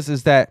problem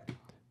is that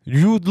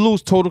you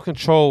lose total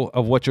control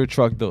of what your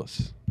truck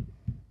does.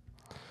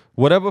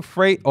 Whatever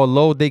freight or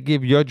load they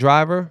give your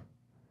driver,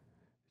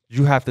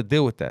 you have to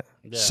deal with that.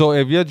 Yeah. So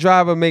if your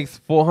driver makes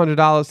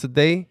 $400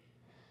 today,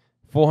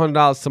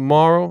 $400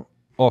 tomorrow,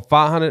 or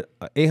 $500,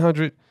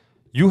 $800,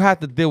 you have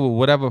to deal with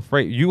whatever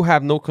freight. You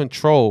have no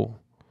control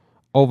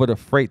over the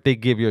freight they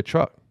give your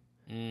truck.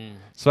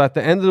 So at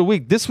the end of the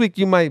week, this week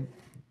you might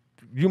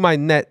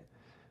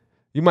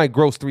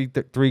gross three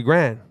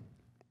grand,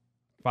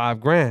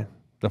 $5,000.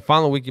 The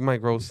following week you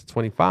might gross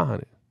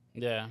 2,500,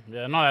 Yeah.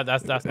 Yeah. No,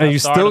 that's and you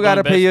still got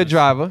to pay your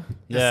driver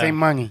the Yeah. same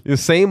money. the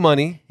same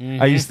money,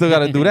 and you still got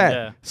to do that.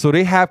 Yeah. So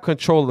they have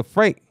control of the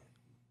freight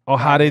or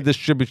how they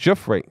distribute your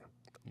freight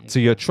to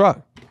your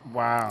truck.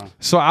 Wow.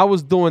 So I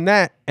was doing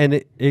that, and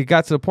it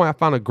got to the point I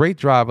found a great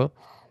driver,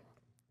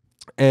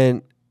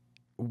 and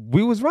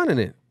we was running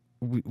it.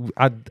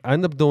 I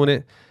ended up doing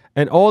it,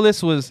 and all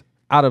this was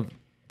out of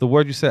the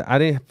word you said. I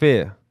didn't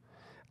fear.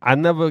 I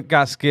never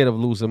got scared of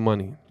losing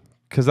money,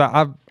 because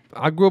I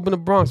grew up in the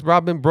Bronx, bro.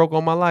 I've been broke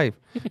all my life,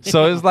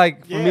 so it's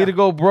like for me to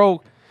go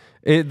broke,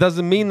 it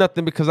doesn't mean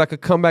nothing because I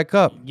could come back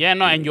up. Yeah,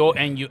 no, and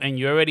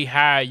you already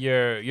had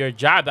your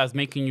job that's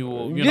making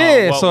you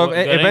Yeah. know, So good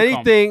if income.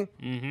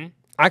 anything,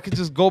 I could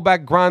just go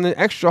back grinding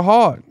extra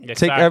hard, take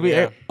Exactly, every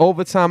yeah.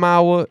 overtime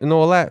hour and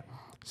all that.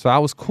 So I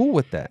was cool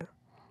with that.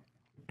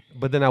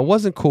 But then I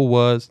wasn't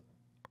cool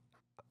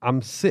I'm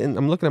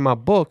looking at my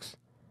books.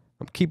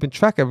 I'm keeping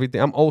track of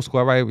everything. I'm old school.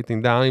 I write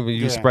everything down. I don't even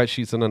use Yeah.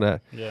 spreadsheets and none of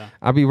that. Yeah.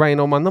 I be writing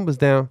all my numbers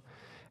down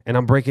and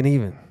I'm breaking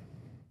even.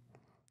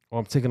 Or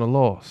I'm taking a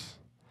loss.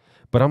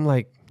 But I'm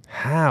like,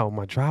 how?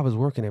 My driver's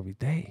working every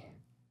day.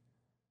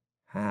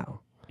 How?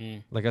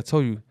 Like I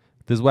told you,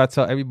 this is what I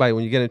tell everybody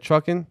when you get in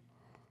trucking,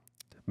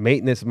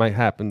 maintenance might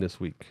happen this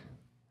week.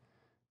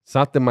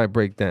 Something might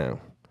break down.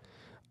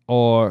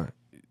 Or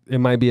it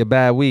might be a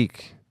bad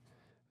week.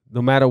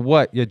 No matter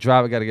what, your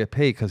driver got to get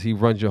paid because he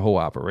runs your whole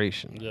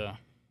operation. Yeah.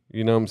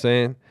 You know what I'm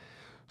saying?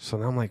 So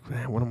now I'm like,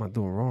 man, what am I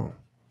doing wrong?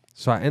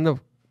 So I end up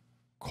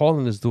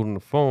calling this dude on the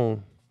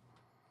phone,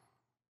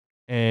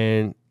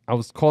 and I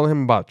was calling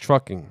him about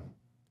trucking,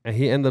 and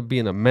he ended up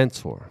being a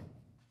mentor.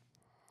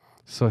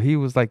 So he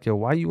was like, yo,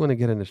 why you want to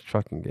get in this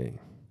trucking game?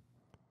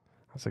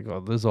 I was like,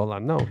 oh, this is all I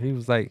know. He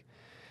was like,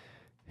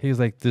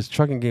 this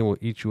trucking game will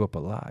eat you up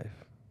alive.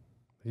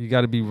 You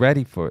got to be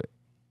ready for it.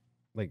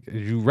 Like, are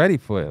you ready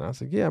for it? And I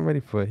was like, yeah, I'm ready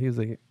for it. He was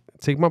like,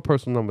 take my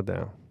personal number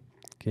down.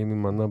 Gave me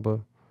my number.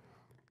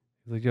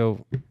 He's like,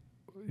 yo,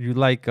 you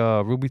like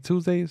Ruby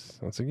Tuesdays?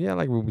 I was like, yeah, I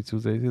like Ruby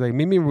Tuesdays. He's like,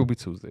 meet me in Ruby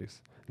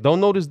Tuesdays.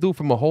 Don't know this dude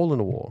from a hole in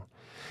the wall.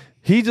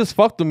 He just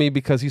fucked with me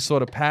because he saw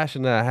the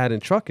passion that I had in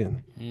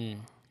trucking.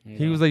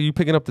 He was like, you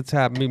picking up the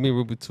tab, meet me in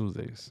Ruby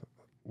Tuesdays.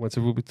 Went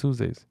to Ruby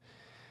Tuesdays.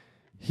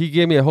 He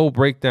gave me a whole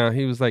breakdown.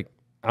 He was like,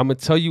 I'm going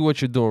to tell you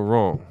what you're doing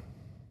wrong.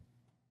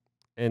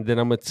 And then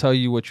I'm going to tell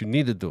you what you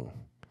need to do.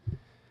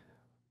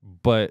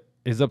 But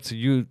it's up to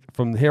you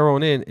from here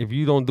on in. If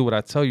you don't do what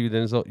I tell you,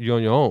 then you're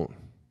on your own.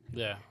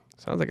 Yeah.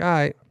 So I was like, all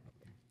right,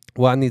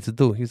 what I need to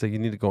do? He's like, you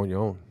need to go on your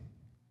own.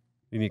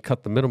 You need to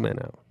cut the middleman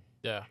out.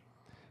 Yeah.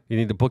 You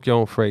need to book your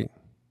own freight.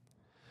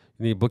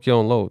 You need to book your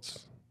own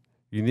loads.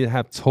 You need to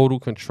have total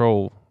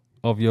control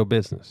of your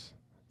business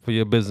for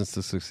your business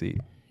to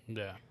succeed.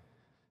 Yeah.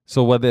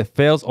 So whether it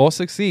fails or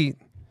succeed,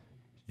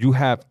 you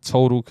have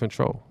total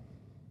control.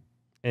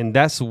 And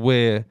that's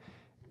where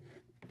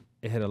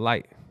it hit a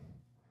light.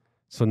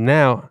 So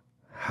now,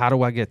 how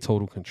do I get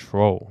total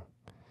control?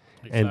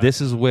 Exactly. And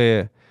this is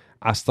where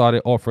I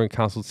started offering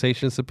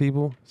consultations to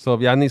people. So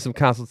if y'all need some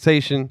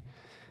consultation,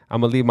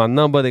 I'm going to leave my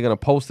number. They're going to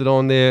post it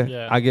on there.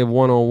 Yeah. I give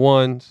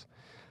one-on-ones.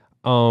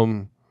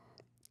 And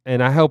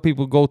I help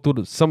people go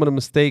through some of the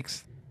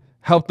mistakes,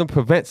 help them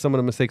prevent some of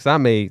the mistakes I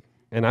made.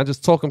 And I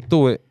just talk them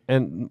through it.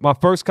 And my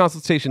first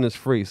consultation is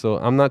free. So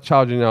I'm not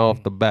charging y'all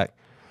off the back.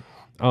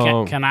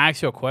 Can I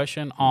ask you a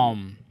question?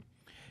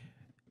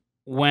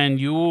 When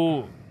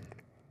you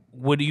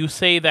would you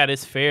say that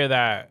it's fair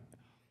that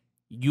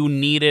you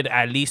needed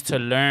at least to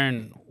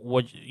learn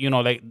what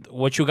like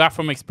what you got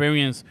from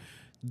experience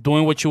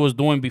doing what you was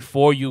doing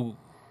before you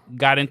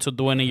got into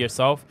doing it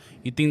yourself?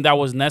 You think that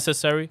was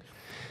necessary?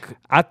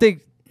 I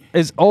think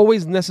it's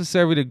always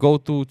necessary to go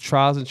through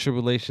trials and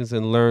tribulations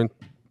and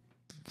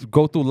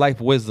go through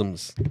life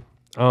wisdoms.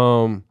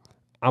 I'm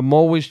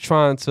always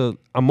trying to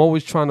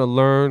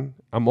learn.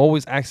 I'm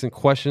always asking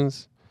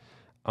questions.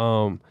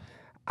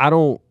 I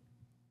don't,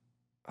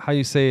 how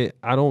you say it,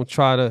 I don't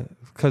try to,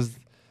 because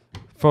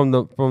from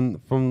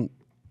no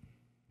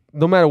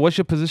matter what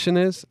your position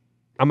is,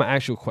 I'm gonna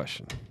ask you a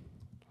question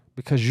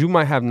because you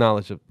might have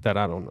knowledge that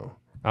I don't know.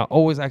 I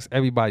always ask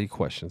everybody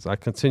questions. I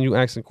continue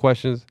asking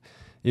questions.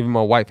 Even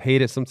my wife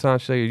hated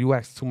sometimes. She's like, you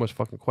ask too much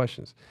fucking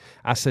questions.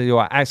 I said,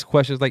 I ask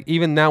questions. Like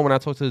even now when I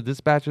talk to the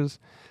dispatchers,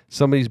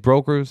 some of these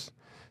brokers,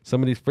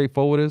 some of these freight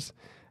forwarders,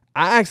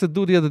 I asked the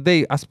dude the other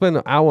day, I spent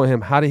an hour on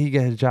him, how did he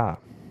get his job?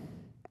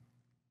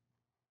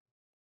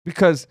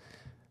 Because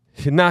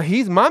now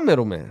he's my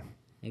middleman.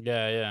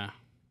 Yeah.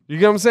 You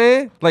get what I'm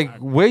saying? Like,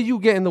 where you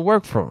getting the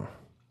work from?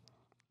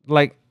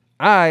 Like,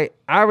 I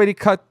already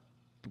cut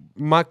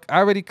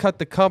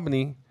the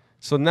company,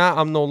 so now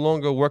I'm no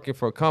longer working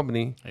for a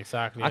company.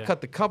 Exactly. I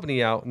cut the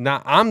company out.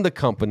 Now I'm the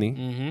company.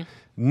 Mm-hmm.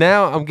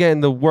 Now I'm getting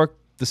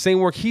the same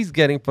work he's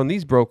getting from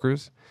these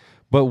brokers,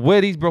 but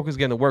where these brokers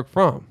getting the work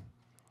from?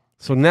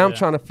 So now I'm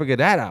trying to figure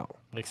that out.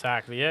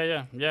 Exactly.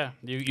 Yeah.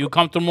 You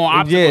come through more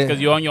obstacles because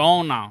you're on your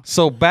own now.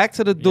 So back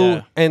to the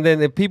dude, and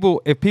then if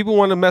people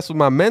want to mess with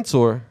my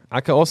mentor,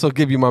 I can also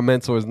give you my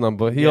mentor's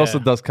number. He also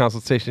does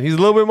consultation. He's a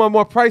little bit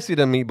more pricey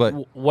than me, but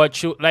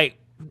what you like.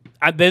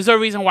 There's a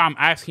reason why I'm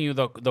asking you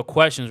the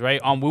questions,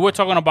 right? We were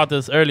talking about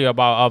this earlier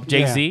about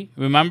Jay-Z.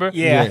 Remember?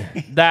 Yeah.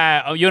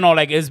 That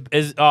like is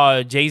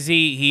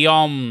Jay-Z?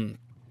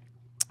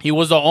 He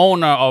was the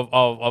owner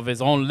of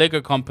his own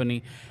liquor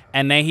company,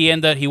 and then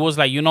he was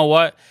like, you know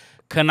what?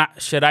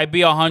 Should I be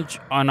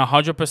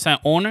 100%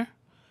 owner,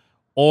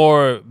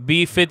 or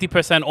be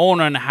 50%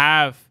 owner and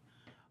have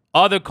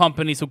other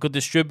companies who could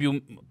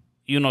distribute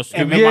my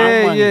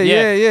money?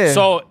 Yeah.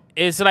 So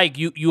it's like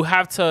you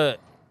have to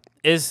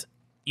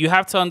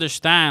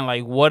understand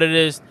like what it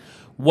is,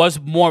 what's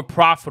more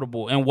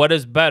profitable and what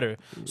is better.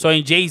 So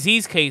in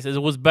Jay-Z's case,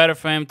 it was better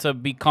for him to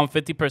become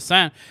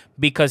 50%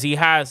 because he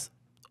has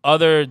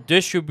other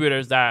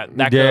distributors that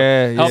could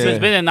help his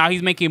business. Now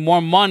he's making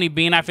more money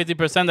being at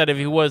 50% than if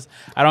he was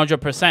at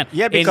 100%.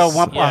 Yeah, because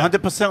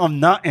 100% of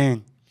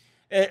nothing,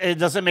 it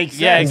doesn't make sense.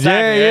 Yeah,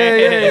 exactly.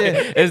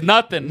 Yeah. It's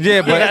nothing.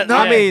 Yeah, but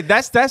I mean,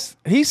 that's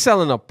he's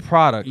selling a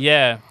product.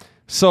 Yeah.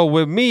 So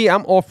with me,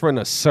 I'm offering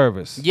a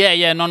service.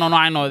 Yeah. No,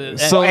 I know.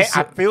 So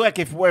I feel like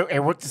it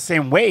works the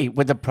same way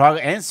with the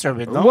product and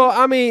service. No? Well,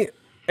 I mean,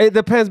 it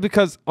depends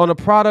because on a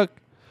product,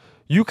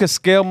 you can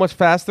scale much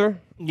faster.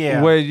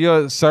 Yeah. Where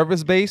you're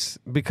service based,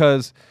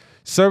 because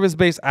service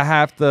based,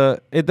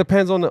 it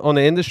depends on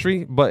the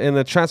industry, but in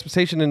the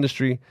transportation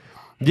industry,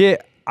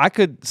 I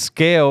could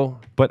scale,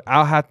 but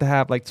I'll have to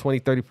have like 20,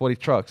 30, 40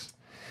 trucks.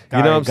 You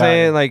know what I'm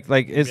saying? Like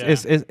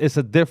it's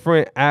a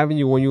different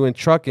avenue when you're in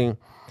trucking.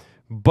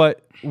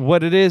 But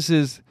what it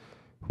is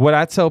what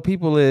I tell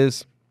people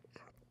is,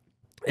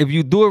 if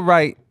you do it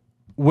right,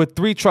 with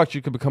 3 trucks,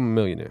 you could become a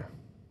millionaire.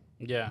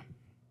 Yeah.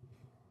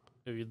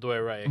 If you do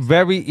it right. Exactly.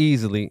 Very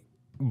easily.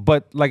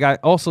 But like I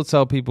also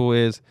tell people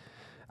is,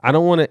 I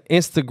don't want to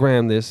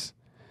Instagram this,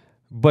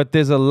 but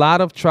there's a lot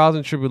of trials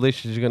and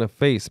tribulations you're going to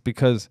face,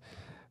 because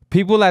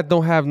people that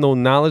don't have no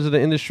knowledge of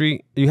the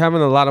industry, you're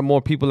having a lot of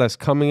more people that's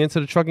coming into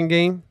the trucking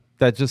game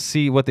that just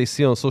see what they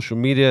see on social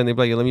media and they're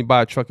like, let me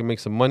buy a truck and make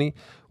some money,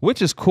 which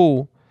is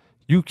cool.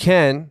 You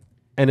can,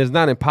 and it's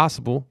not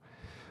impossible,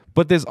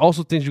 but there's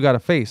also things you got to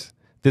face.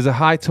 There's a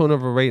high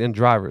turnover rate in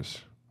drivers.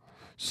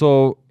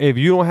 So if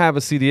you don't have a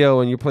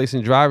CDL and you're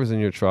placing drivers in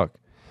your truck,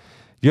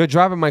 your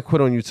driver might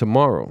quit on you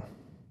tomorrow.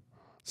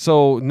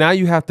 So now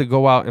you have to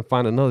go out and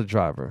find another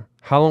driver.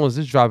 How long is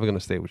this driver going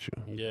to stay with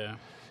you? Yeah.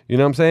 You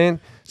know what I'm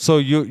saying? So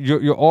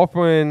you're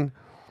offering,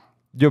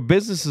 your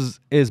business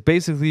is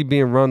basically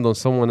being run on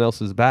someone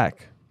else's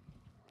back.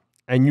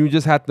 And you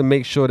just have to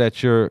make sure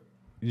that you're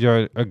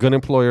a good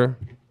employer.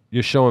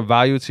 You're showing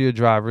value to your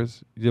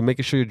drivers. You're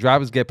making sure your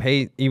drivers get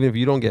paid even if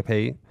you don't get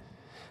paid.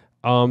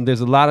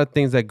 There's a lot of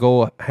things that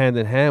go hand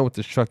in hand with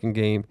this trucking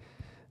game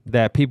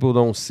that people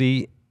don't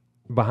see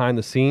behind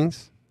the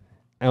scenes,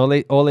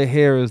 and all they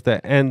hear is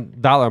the end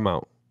dollar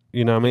amount.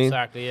 You know what I mean?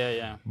 Exactly.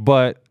 Yeah.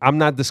 But I'm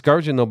not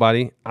discouraging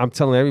nobody. I'm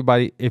telling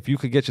everybody, if you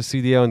could get your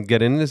CDL and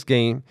get in this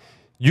game,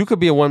 you could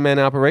be a one-man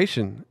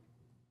operation,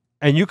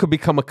 and you could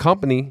become a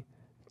company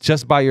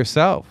just by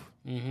yourself.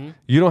 Mm-hmm.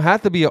 You don't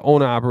have to be an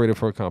owner operator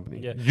for a company.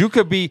 Yeah. You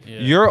could be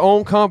your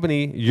own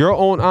company, your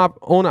own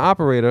owner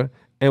operator,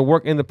 and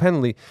work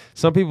independently.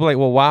 Some people are like,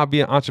 well, why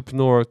be an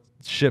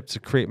entrepreneurship to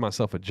create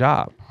myself a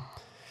job?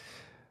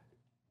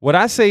 What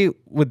I say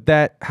with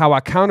that, how I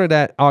counter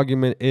that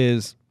argument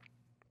is,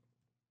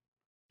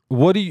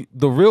 the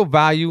real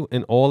value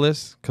in all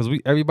this, because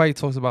everybody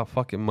talks about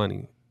fucking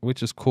money,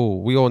 which is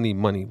cool. We all need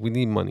money. We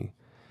need money.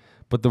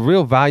 But the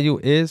real value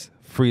is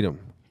freedom.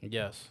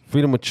 Yes.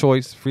 Freedom of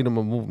choice, freedom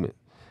of movement.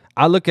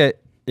 I look at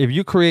if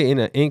you're creating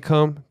an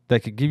income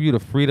that could give you the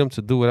freedom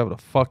to do whatever the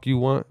fuck you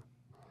want,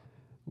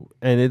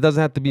 and it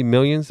doesn't have to be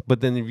millions, but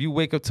then if you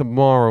wake up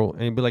tomorrow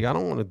and be like, I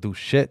don't want to do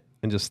shit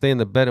and just stay in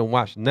the bed and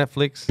watch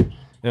Netflix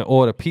and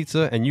order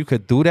pizza, and you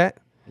could do that,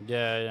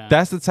 Yeah.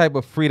 that's the type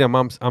of freedom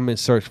I'm in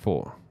search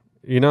for.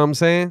 You know what I'm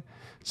saying?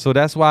 So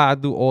that's why I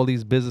do all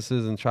these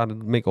businesses and try to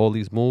make all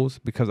these moves,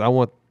 because I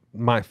want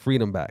my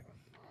freedom back.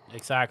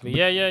 Exactly.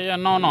 Yeah.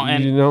 No.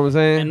 And you know what I'm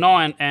saying? And no,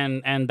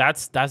 and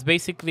that's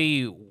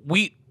basically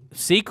we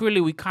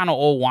kind of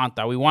all want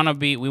that. We want to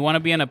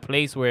be in a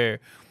place where,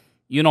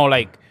 you know,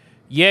 like,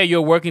 yeah,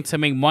 you're working to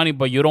make money,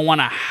 but you don't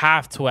want to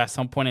have to at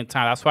some point in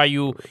time. That's why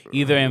you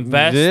either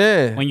invest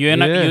when you're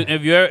in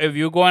if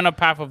you're going a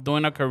path of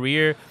doing a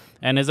career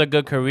and it's a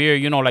good career,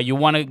 you know, like you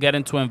want to get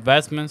into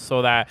investments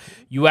so that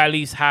you at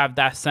least have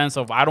that sense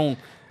of I don't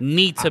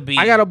need to be.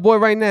 I got a boy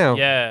right now.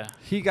 Yeah.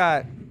 He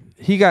got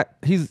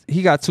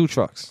 2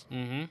 trucks.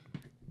 Mm-hmm.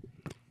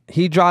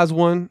 He drives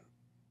one,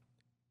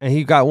 and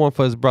he got one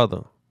for his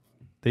brother.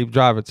 They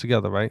drive it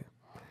together, right?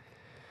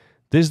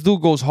 This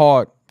dude goes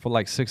hard for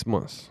like 6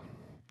 months.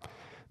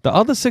 The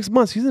other 6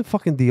 months, he's in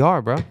fucking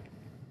DR, bro.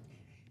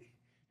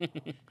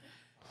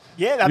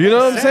 Yeah, that You know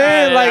what I'm makes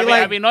saying? Yeah,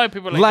 I mean, knowing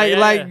people like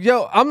that, yeah.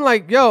 yo, I'm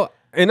like, yo,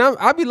 and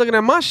I be looking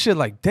at my shit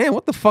like, damn,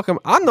 what the fuck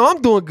I know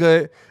I'm doing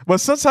good, but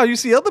sometimes you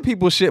see other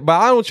people's shit, but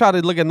I don't try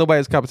to look at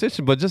nobody's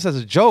competition, but just as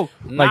a joke,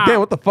 like, damn,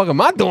 what the fuck am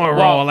I doing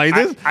wrong? Like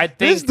I think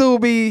this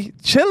dude be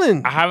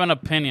chilling. I have an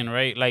opinion,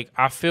 right? Like,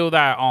 I feel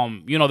that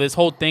you know, this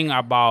whole thing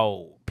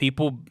about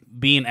people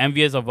being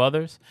envious of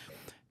others,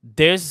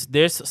 there's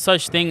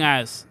such thing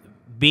as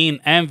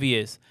being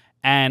envious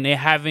and it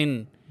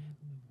having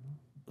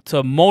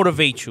to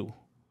motivate you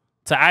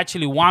to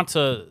actually want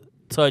to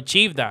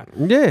achieve that.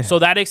 Yeah. So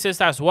that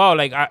exists as well.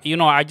 Like, I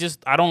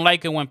don't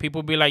like it when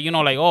people be like,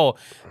 oh,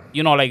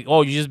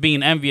 you're just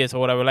being envious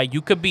or whatever. Like,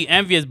 you could be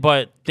envious,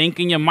 but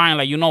think in your mind,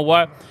 like, you know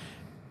what?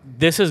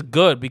 This is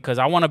good because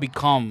I want to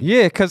become.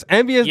 Yeah, because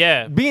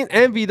being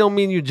envy don't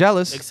mean you're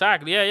jealous.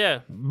 Exactly.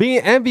 Yeah.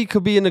 Being envy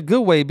could be in a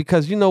good way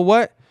because you know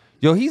what?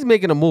 Yo, he's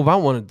making a move I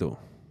want to do.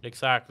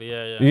 Exactly.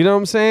 Yeah. You know what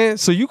I'm saying?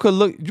 So you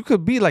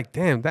could be like,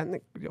 damn, that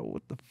nigga, yo,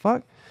 what the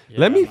fuck? Yeah,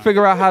 Let me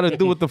figure out how to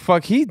do what the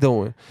fuck he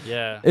doing.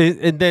 Yeah.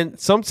 And then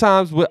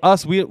sometimes with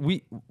us,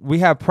 we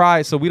have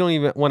pride, so we don't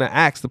even want to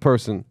ask the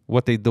person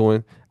what they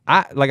doing.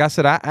 I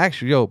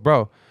asked you, yo,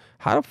 bro,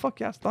 how the fuck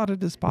y'all started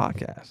this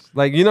podcast?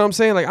 Like, you know what I'm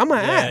saying? Like, I'm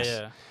gonna ask.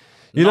 Yeah.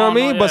 You know what I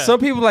mean? Yeah. But some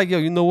people like, yo,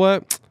 you know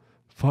what?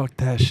 Fuck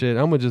that shit.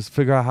 I'm gonna just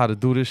figure out how to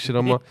do this shit.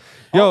 Yo,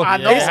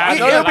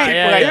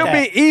 it'll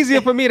be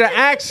easier for me to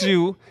ask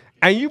you,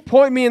 and you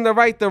point me in the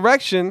right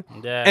direction.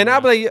 Yeah, and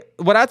I'll be like,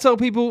 what I tell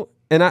people,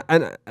 and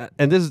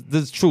this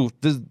is truth.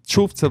 This is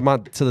truth to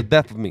the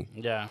death of me.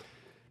 Yeah.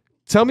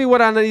 Tell me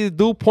what I need to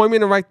do. Point me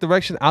in the right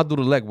direction. I'll do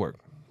the legwork.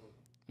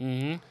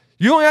 Mm-hmm.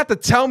 You don't have to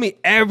tell me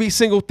every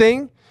single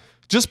thing.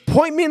 Just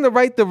point me in the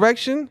right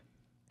direction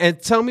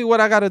and tell me what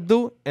I got to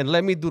do and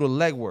let me do the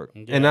legwork.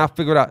 Yeah. And I'll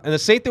figure it out. And the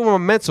same thing with my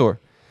mentor.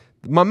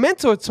 My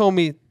mentor told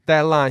me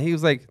that line. He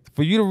was like,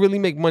 for you to really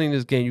make money in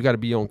this game, you got to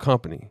be your own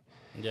company.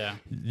 Yeah.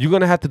 You're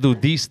going to have to do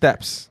these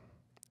steps.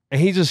 And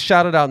he just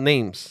shouted out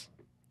names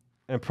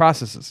and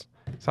processes.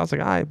 So I was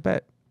like, all right,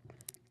 bet.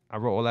 I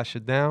wrote all that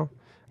shit down.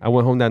 I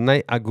went home that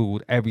night. I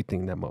Googled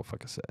everything that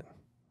motherfucker said.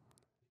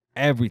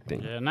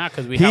 Everything. Yeah,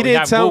 because we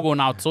have Google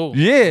now too.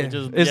 Yeah,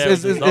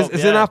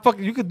 it's in our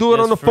fucking. You could do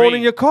it on the phone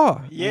in your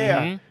car. Yeah.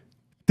 Mm-hmm.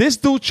 This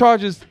dude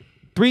charges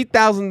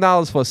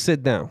 $3,000 for a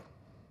sit down.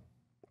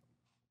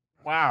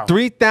 Wow.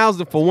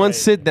 $3,000 for one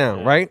sit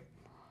down, right?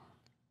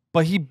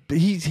 But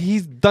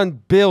he's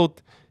done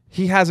build.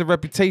 He has a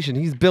reputation.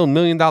 He's built $1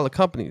 million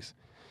companies.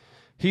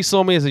 He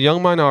saw me as a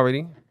young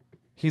minority.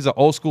 He's an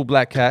old school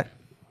black cat,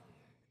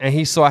 and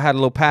he saw I had a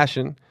little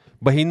passion,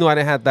 but he knew I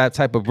didn't have that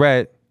type of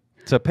bread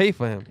to pay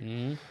for him.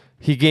 Mm-hmm.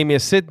 He gave me a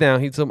sit down.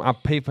 He told me I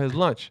pay for his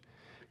lunch.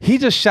 He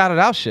just shouted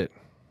out shit.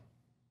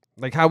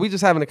 Like how we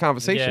just having a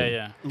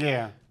conversation.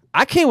 Yeah.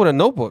 I came with a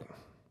notebook.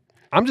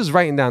 I'm just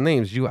writing down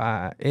names.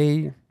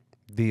 UIA,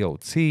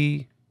 DOT,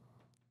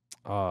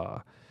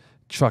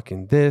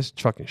 trucking this,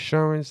 truck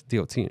insurance,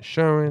 DOT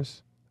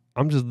insurance.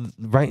 I'm just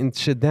writing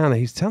shit down that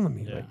he's telling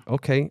me. Like,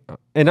 okay.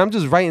 And I'm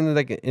just writing it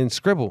like in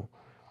scribble.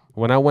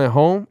 When I went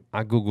home,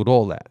 I Googled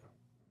all that.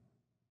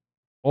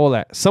 All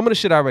that. Some of the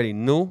shit I already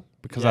knew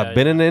because I've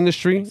been in the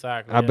industry.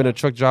 Exactly. I've been a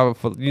truck driver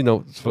for 18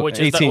 years. Which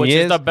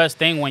is the best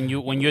thing when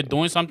you're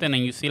doing something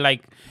and you see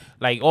like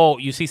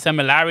you see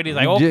similarities,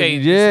 like okay,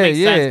 this makes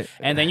sense.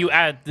 And then you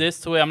add this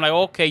to it. I'm like,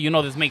 okay,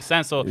 this makes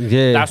sense. So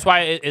that's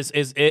why it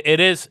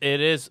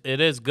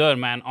is good,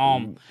 man.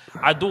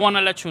 I do want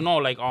to let you know,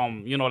 like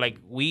like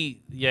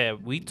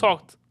we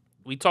talked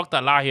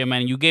a lot here,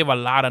 man. You gave a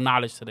lot of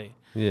knowledge today.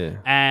 Yeah.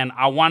 And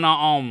I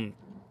wanna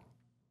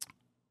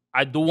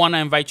I do want to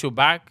invite you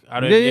back. I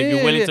don't, Yeah, if yeah,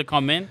 you're willing yeah. to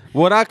come in.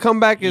 When I come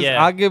back is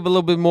Yeah. I'll give a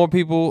little bit more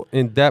people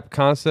in depth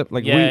concept.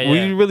 Like Yeah, we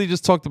yeah. really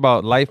just talked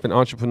about life and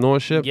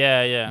entrepreneurship.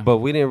 Yeah, yeah. But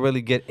we didn't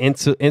really get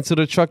into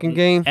the trucking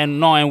game. And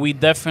we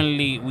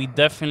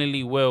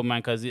definitely will, man,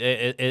 because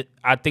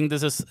I think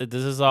this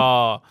is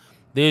a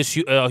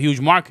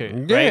huge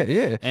market. Yeah, right?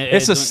 yeah. And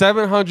It's a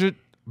 $700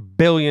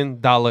 billion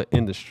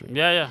industry.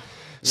 Yeah, yeah.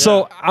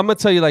 So I'm gonna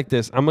tell you like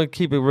this. I'm gonna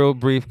keep it real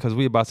brief because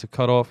we're about to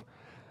cut off.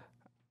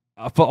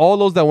 For all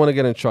those that want to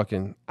get in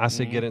trucking, I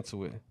say get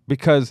into it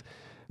because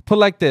put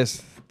like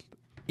this.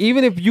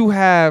 Even if you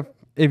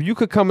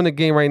could come in the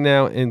game right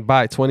now and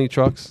buy 20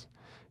 trucks,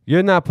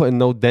 you're not putting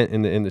no dent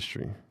in the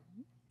industry.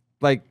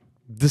 Like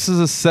this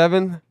is a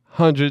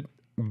 $700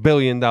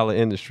 billion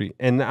industry,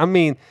 and I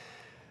mean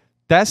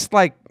that's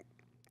like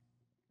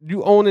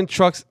you owning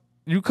trucks.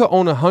 You could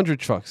own 100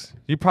 trucks.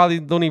 You probably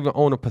don't even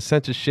own a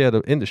percentage share of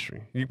the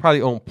industry. You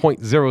probably own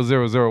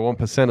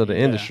 0.0001% of the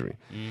industry.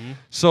 Mm-hmm.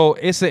 So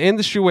it's an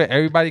industry where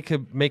everybody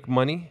could make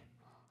money.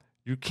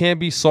 You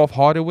can't be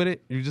soft-hearted with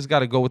it. You just got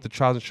to go with the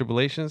trials and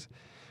tribulations.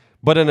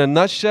 But in a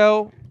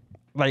nutshell,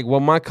 like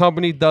what my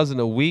company does in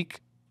a week,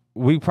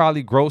 we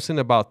probably grossing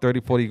about 30,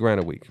 40 grand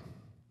a week.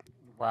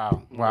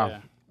 Wow. Wow.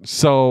 Yeah.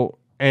 So,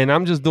 and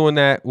I'm just doing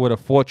that with a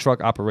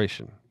 4-truck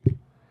operation.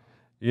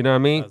 You know what I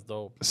mean? That's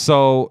dope.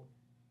 So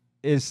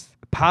it's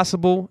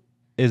possible,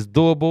 it's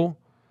doable.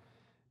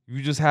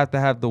 You just have to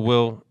have the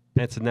will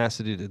and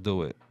tenacity to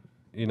do it.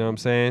 You know what I'm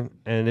saying?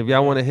 And if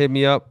y'all want to hit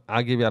me up,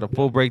 I'll give y'all the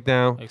full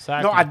breakdown.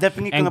 Exactly. No, I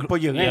definitely And gonna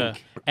put your yeah.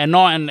 link. And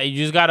you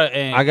just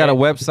gotta. I got a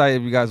website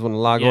if you guys want to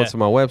log on to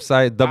my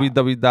website,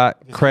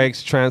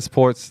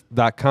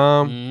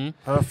 www.craigstransports.com.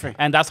 Perfect.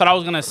 And that's what I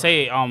was gonna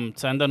say. To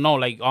end the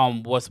note, like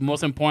what's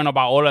most important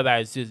about all of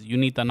that is just you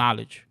need the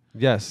knowledge.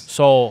 Yes.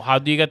 So how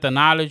do you get the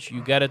knowledge?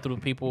 You get it through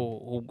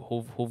people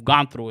who've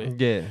gone through it.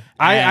 Yeah.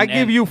 I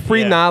give you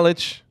free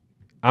knowledge.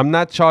 I'm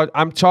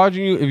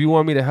charging you if you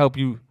want me to help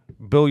you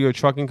build your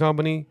trucking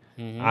company.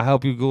 I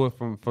help you go it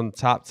from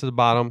top to the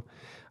bottom.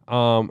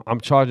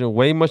 I'm charging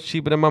way much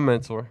cheaper than my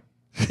mentor.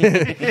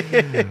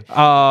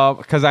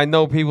 Because I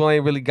know people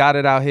ain't really got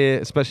it out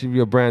here, especially if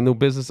you're a brand new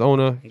business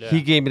owner. Yeah.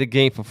 He gave me the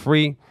game for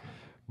free,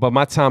 but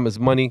my time is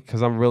money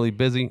because I'm really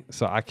busy,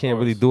 so I can't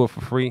really do it for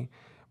free.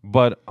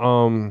 But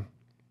I'm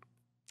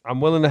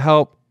willing to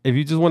help. If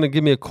you just want to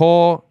give me a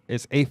call,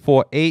 it's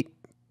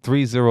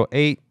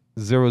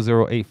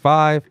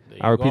 848-308-0085.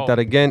 I repeat that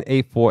again,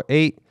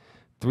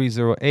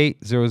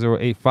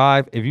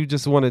 848-308-0085. If you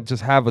just want to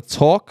just have a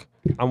talk,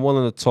 I'm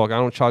willing to talk. I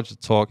don't charge to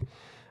talk.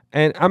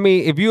 And I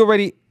mean, if you're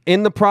already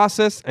in the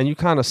process and you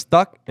kind of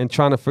stuck and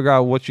trying to figure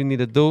out what you need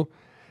to do,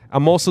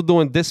 I'm also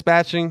doing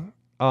dispatching.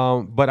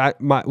 But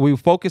we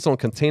focus on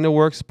container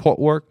works, port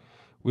work.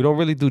 We don't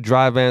really do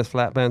dry vans,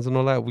 flat vans, and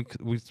all that. We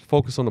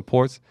focus on the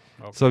ports.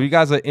 Okay. So if you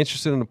guys are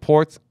interested in the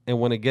ports and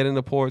want to get in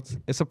the ports,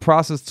 it's a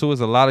process too.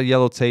 It's a lot of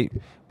yellow tape,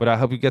 but I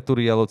help you get through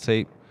the yellow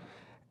tape.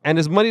 And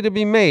there's money to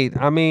be made.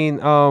 I mean,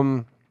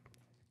 I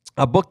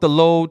booked the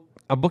load.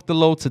 I booked the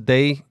load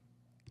today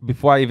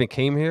before I even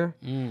came here.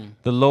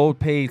 The load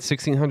paid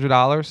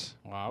 $1,600.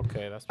 Wow.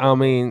 Okay. That's. I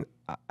mean,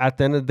 at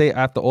the end of the day,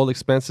 after all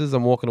expenses,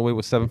 I'm walking away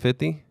with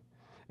 $750,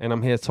 and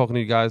I'm here talking to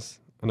you guys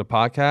on the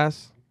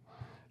podcast.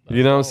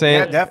 You know what I'm saying?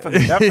 Yeah,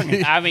 definitely,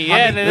 definitely. I mean,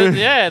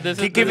 yeah, this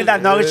is Keep giving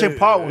that knowledge and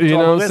power. You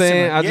know what I'm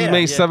saying? I just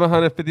made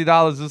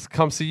 $750 just to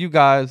come see you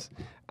guys.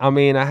 I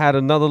mean, I had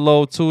another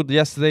load too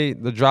yesterday.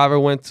 The driver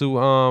went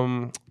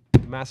to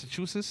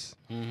Massachusetts.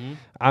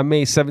 I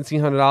made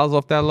 $1,700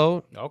 off that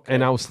load. Okay.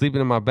 And I was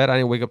sleeping in my bed. I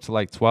didn't wake up till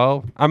like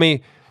 12. I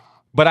mean,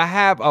 but I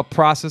have a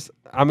process.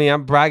 I mean,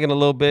 I'm bragging a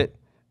little bit.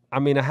 I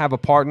mean, I have a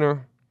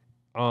partner,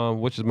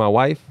 which is my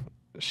wife.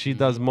 She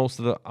does most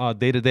of the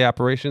day-to-day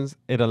operations.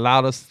 It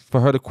allowed us for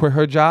her to quit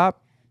her job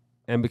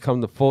and become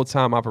the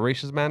full-time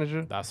operations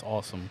manager. That's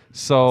awesome.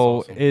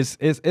 So That's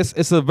awesome.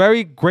 It's a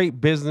very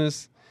great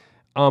business.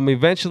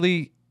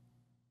 Eventually,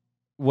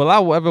 will I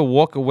ever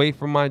walk away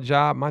from my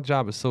job? My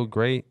job is so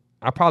great.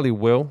 I probably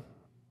will.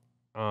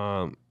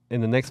 In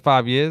the next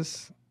 5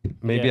 years,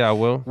 maybe I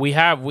will.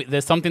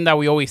 There's something that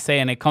we always say,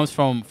 and it comes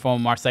from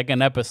our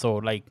second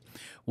episode. Like,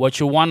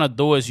 what you want to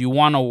do is you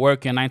want to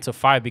work your 9 to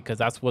 5 because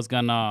that's what's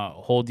gonna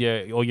hold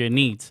all your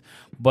needs.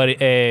 But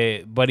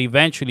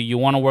eventually, you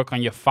want to work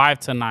on your 5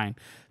 to 9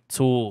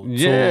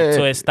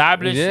 to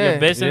establish your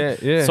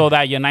business so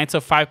that your 9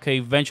 to 5 can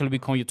eventually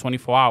become your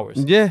 24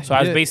 hours. Yeah. So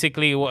that's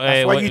basically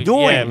that's what you're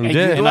doing. Yeah, And in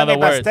you're doing other it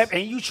by words. step,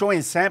 and you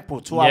showing sample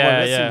to our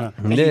listener.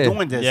 And Yeah. you're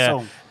doing this. Yeah.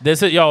 So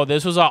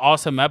This was an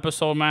awesome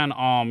episode, man.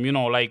 You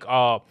know, like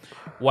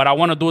what I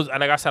want to do is,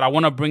 like I said, I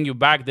want to bring you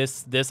back.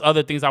 There's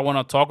other things I want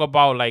to talk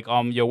about, like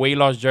your weight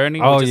loss journey,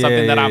 which is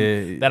something that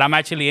I'm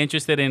actually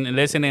interested in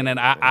listening. And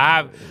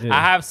I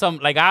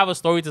have a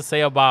story to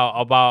say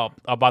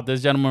about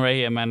this gentleman right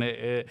here,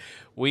 man.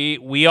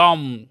 We've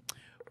gone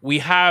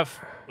to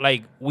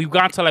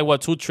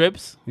like 2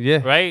 trips,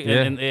 right?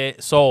 Yeah.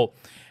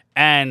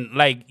 And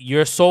like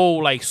you're so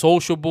like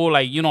sociable,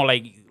 like you know,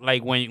 like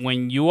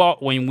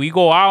when we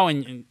go out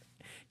and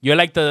you're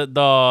like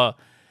the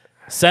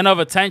center of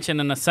attention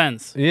in a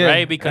sense, Yeah.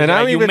 right? Because And I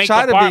like, don't you even make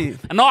try the to part. be.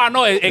 No, I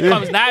know it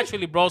comes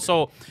naturally, bro.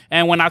 So,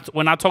 and when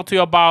I talked to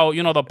you about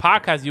the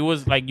podcast, you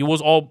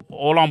was all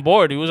on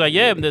board. You was like,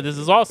 yeah, this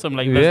is awesome.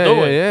 Like, let's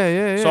do it.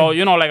 Yeah. So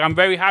like I'm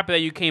very happy that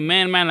you came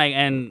in, man. Like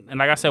and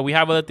like I said, we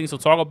have other things to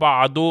talk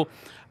about.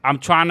 I'm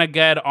trying to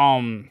get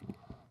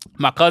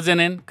my cousin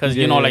in because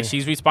Yeah. like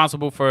she's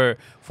responsible for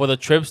the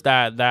trips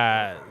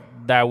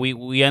that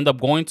we end up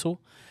going to.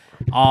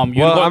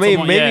 Well, I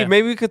mean,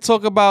 maybe we could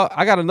talk about.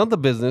 I got another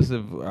business.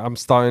 If I'm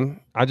starting,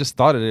 I just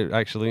started it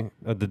actually,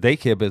 the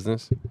daycare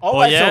business. All Oh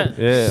right, yeah,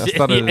 so Yeah, I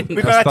started.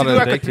 we're gonna have to do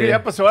like a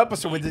daycare.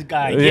 3-episode with this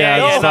guy.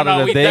 Yeah, I started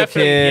a we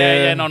definitely,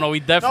 daycare. no, we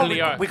No,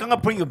 definitely are. we're gonna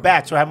bring you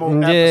back to have more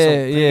Yeah,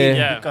 episodes.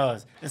 yeah.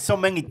 Because there's so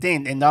many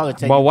things and knowledge.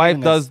 that My you're wife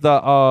giving does us.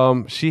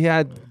 the she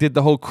did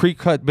the whole creek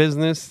cut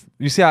business.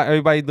 You see how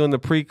everybody doing the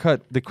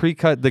pre-cut, the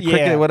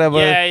cricket, whatever.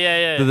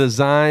 Yeah. The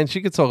design.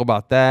 She could talk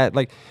about that.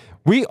 Like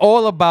we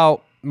all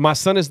about. My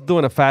son is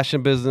doing a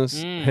fashion business.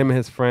 Him and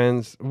his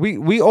friends.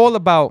 We all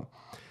about.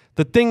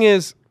 The thing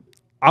is,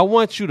 I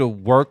want you to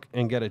work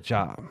and get a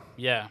job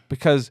Yeah,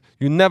 because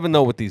you never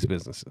know with these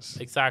businesses.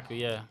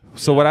 exactly. Yeah.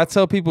 So what I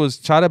tell people is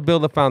try to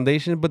build a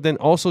foundation, but then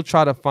also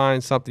try to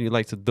find something you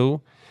like to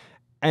do.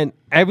 And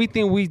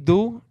everything we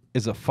do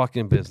is a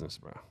fucking business,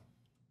 bro.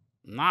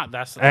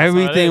 That's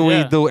Everything we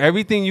yeah. do,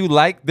 everything you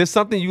like, there's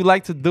something you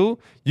like to do,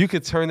 you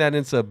could turn that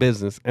into a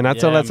business. And I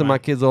tell Yeah, that to man. my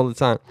kids all the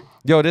time.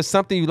 Yo, there's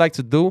something you like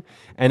to do,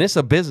 and it's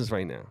a business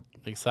right now.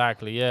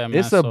 Exactly. Yeah, man.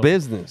 It's a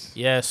business.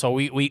 Yeah, so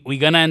we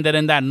gonna end it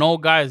in that note,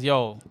 guys.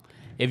 Yo,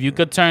 if you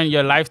could turn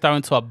your lifestyle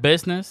into a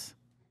business,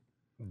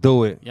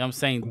 Do it. you know what I'm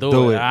saying? Do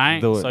Do it. it. All right.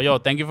 Do it. So yo,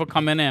 thank you for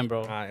coming in,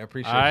 bro. I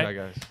appreciate All right.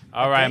 you guys.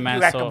 All right, Thank man.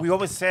 you. Like So we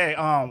always say,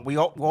 we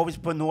always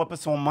put new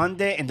episode on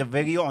Monday and the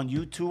video on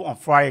YouTube on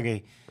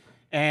Friday.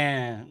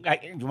 And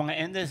like, you want to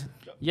end this?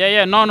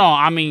 yeah. No.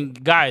 I mean,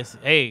 guys,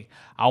 hey,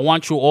 I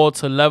want you all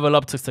to level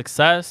up to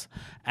success,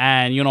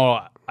 and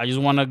I just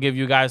want to give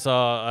you guys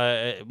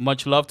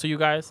much love to you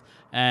guys,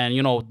 and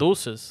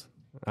deuces.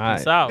 All right.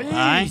 Peace out. All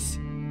right. Peace.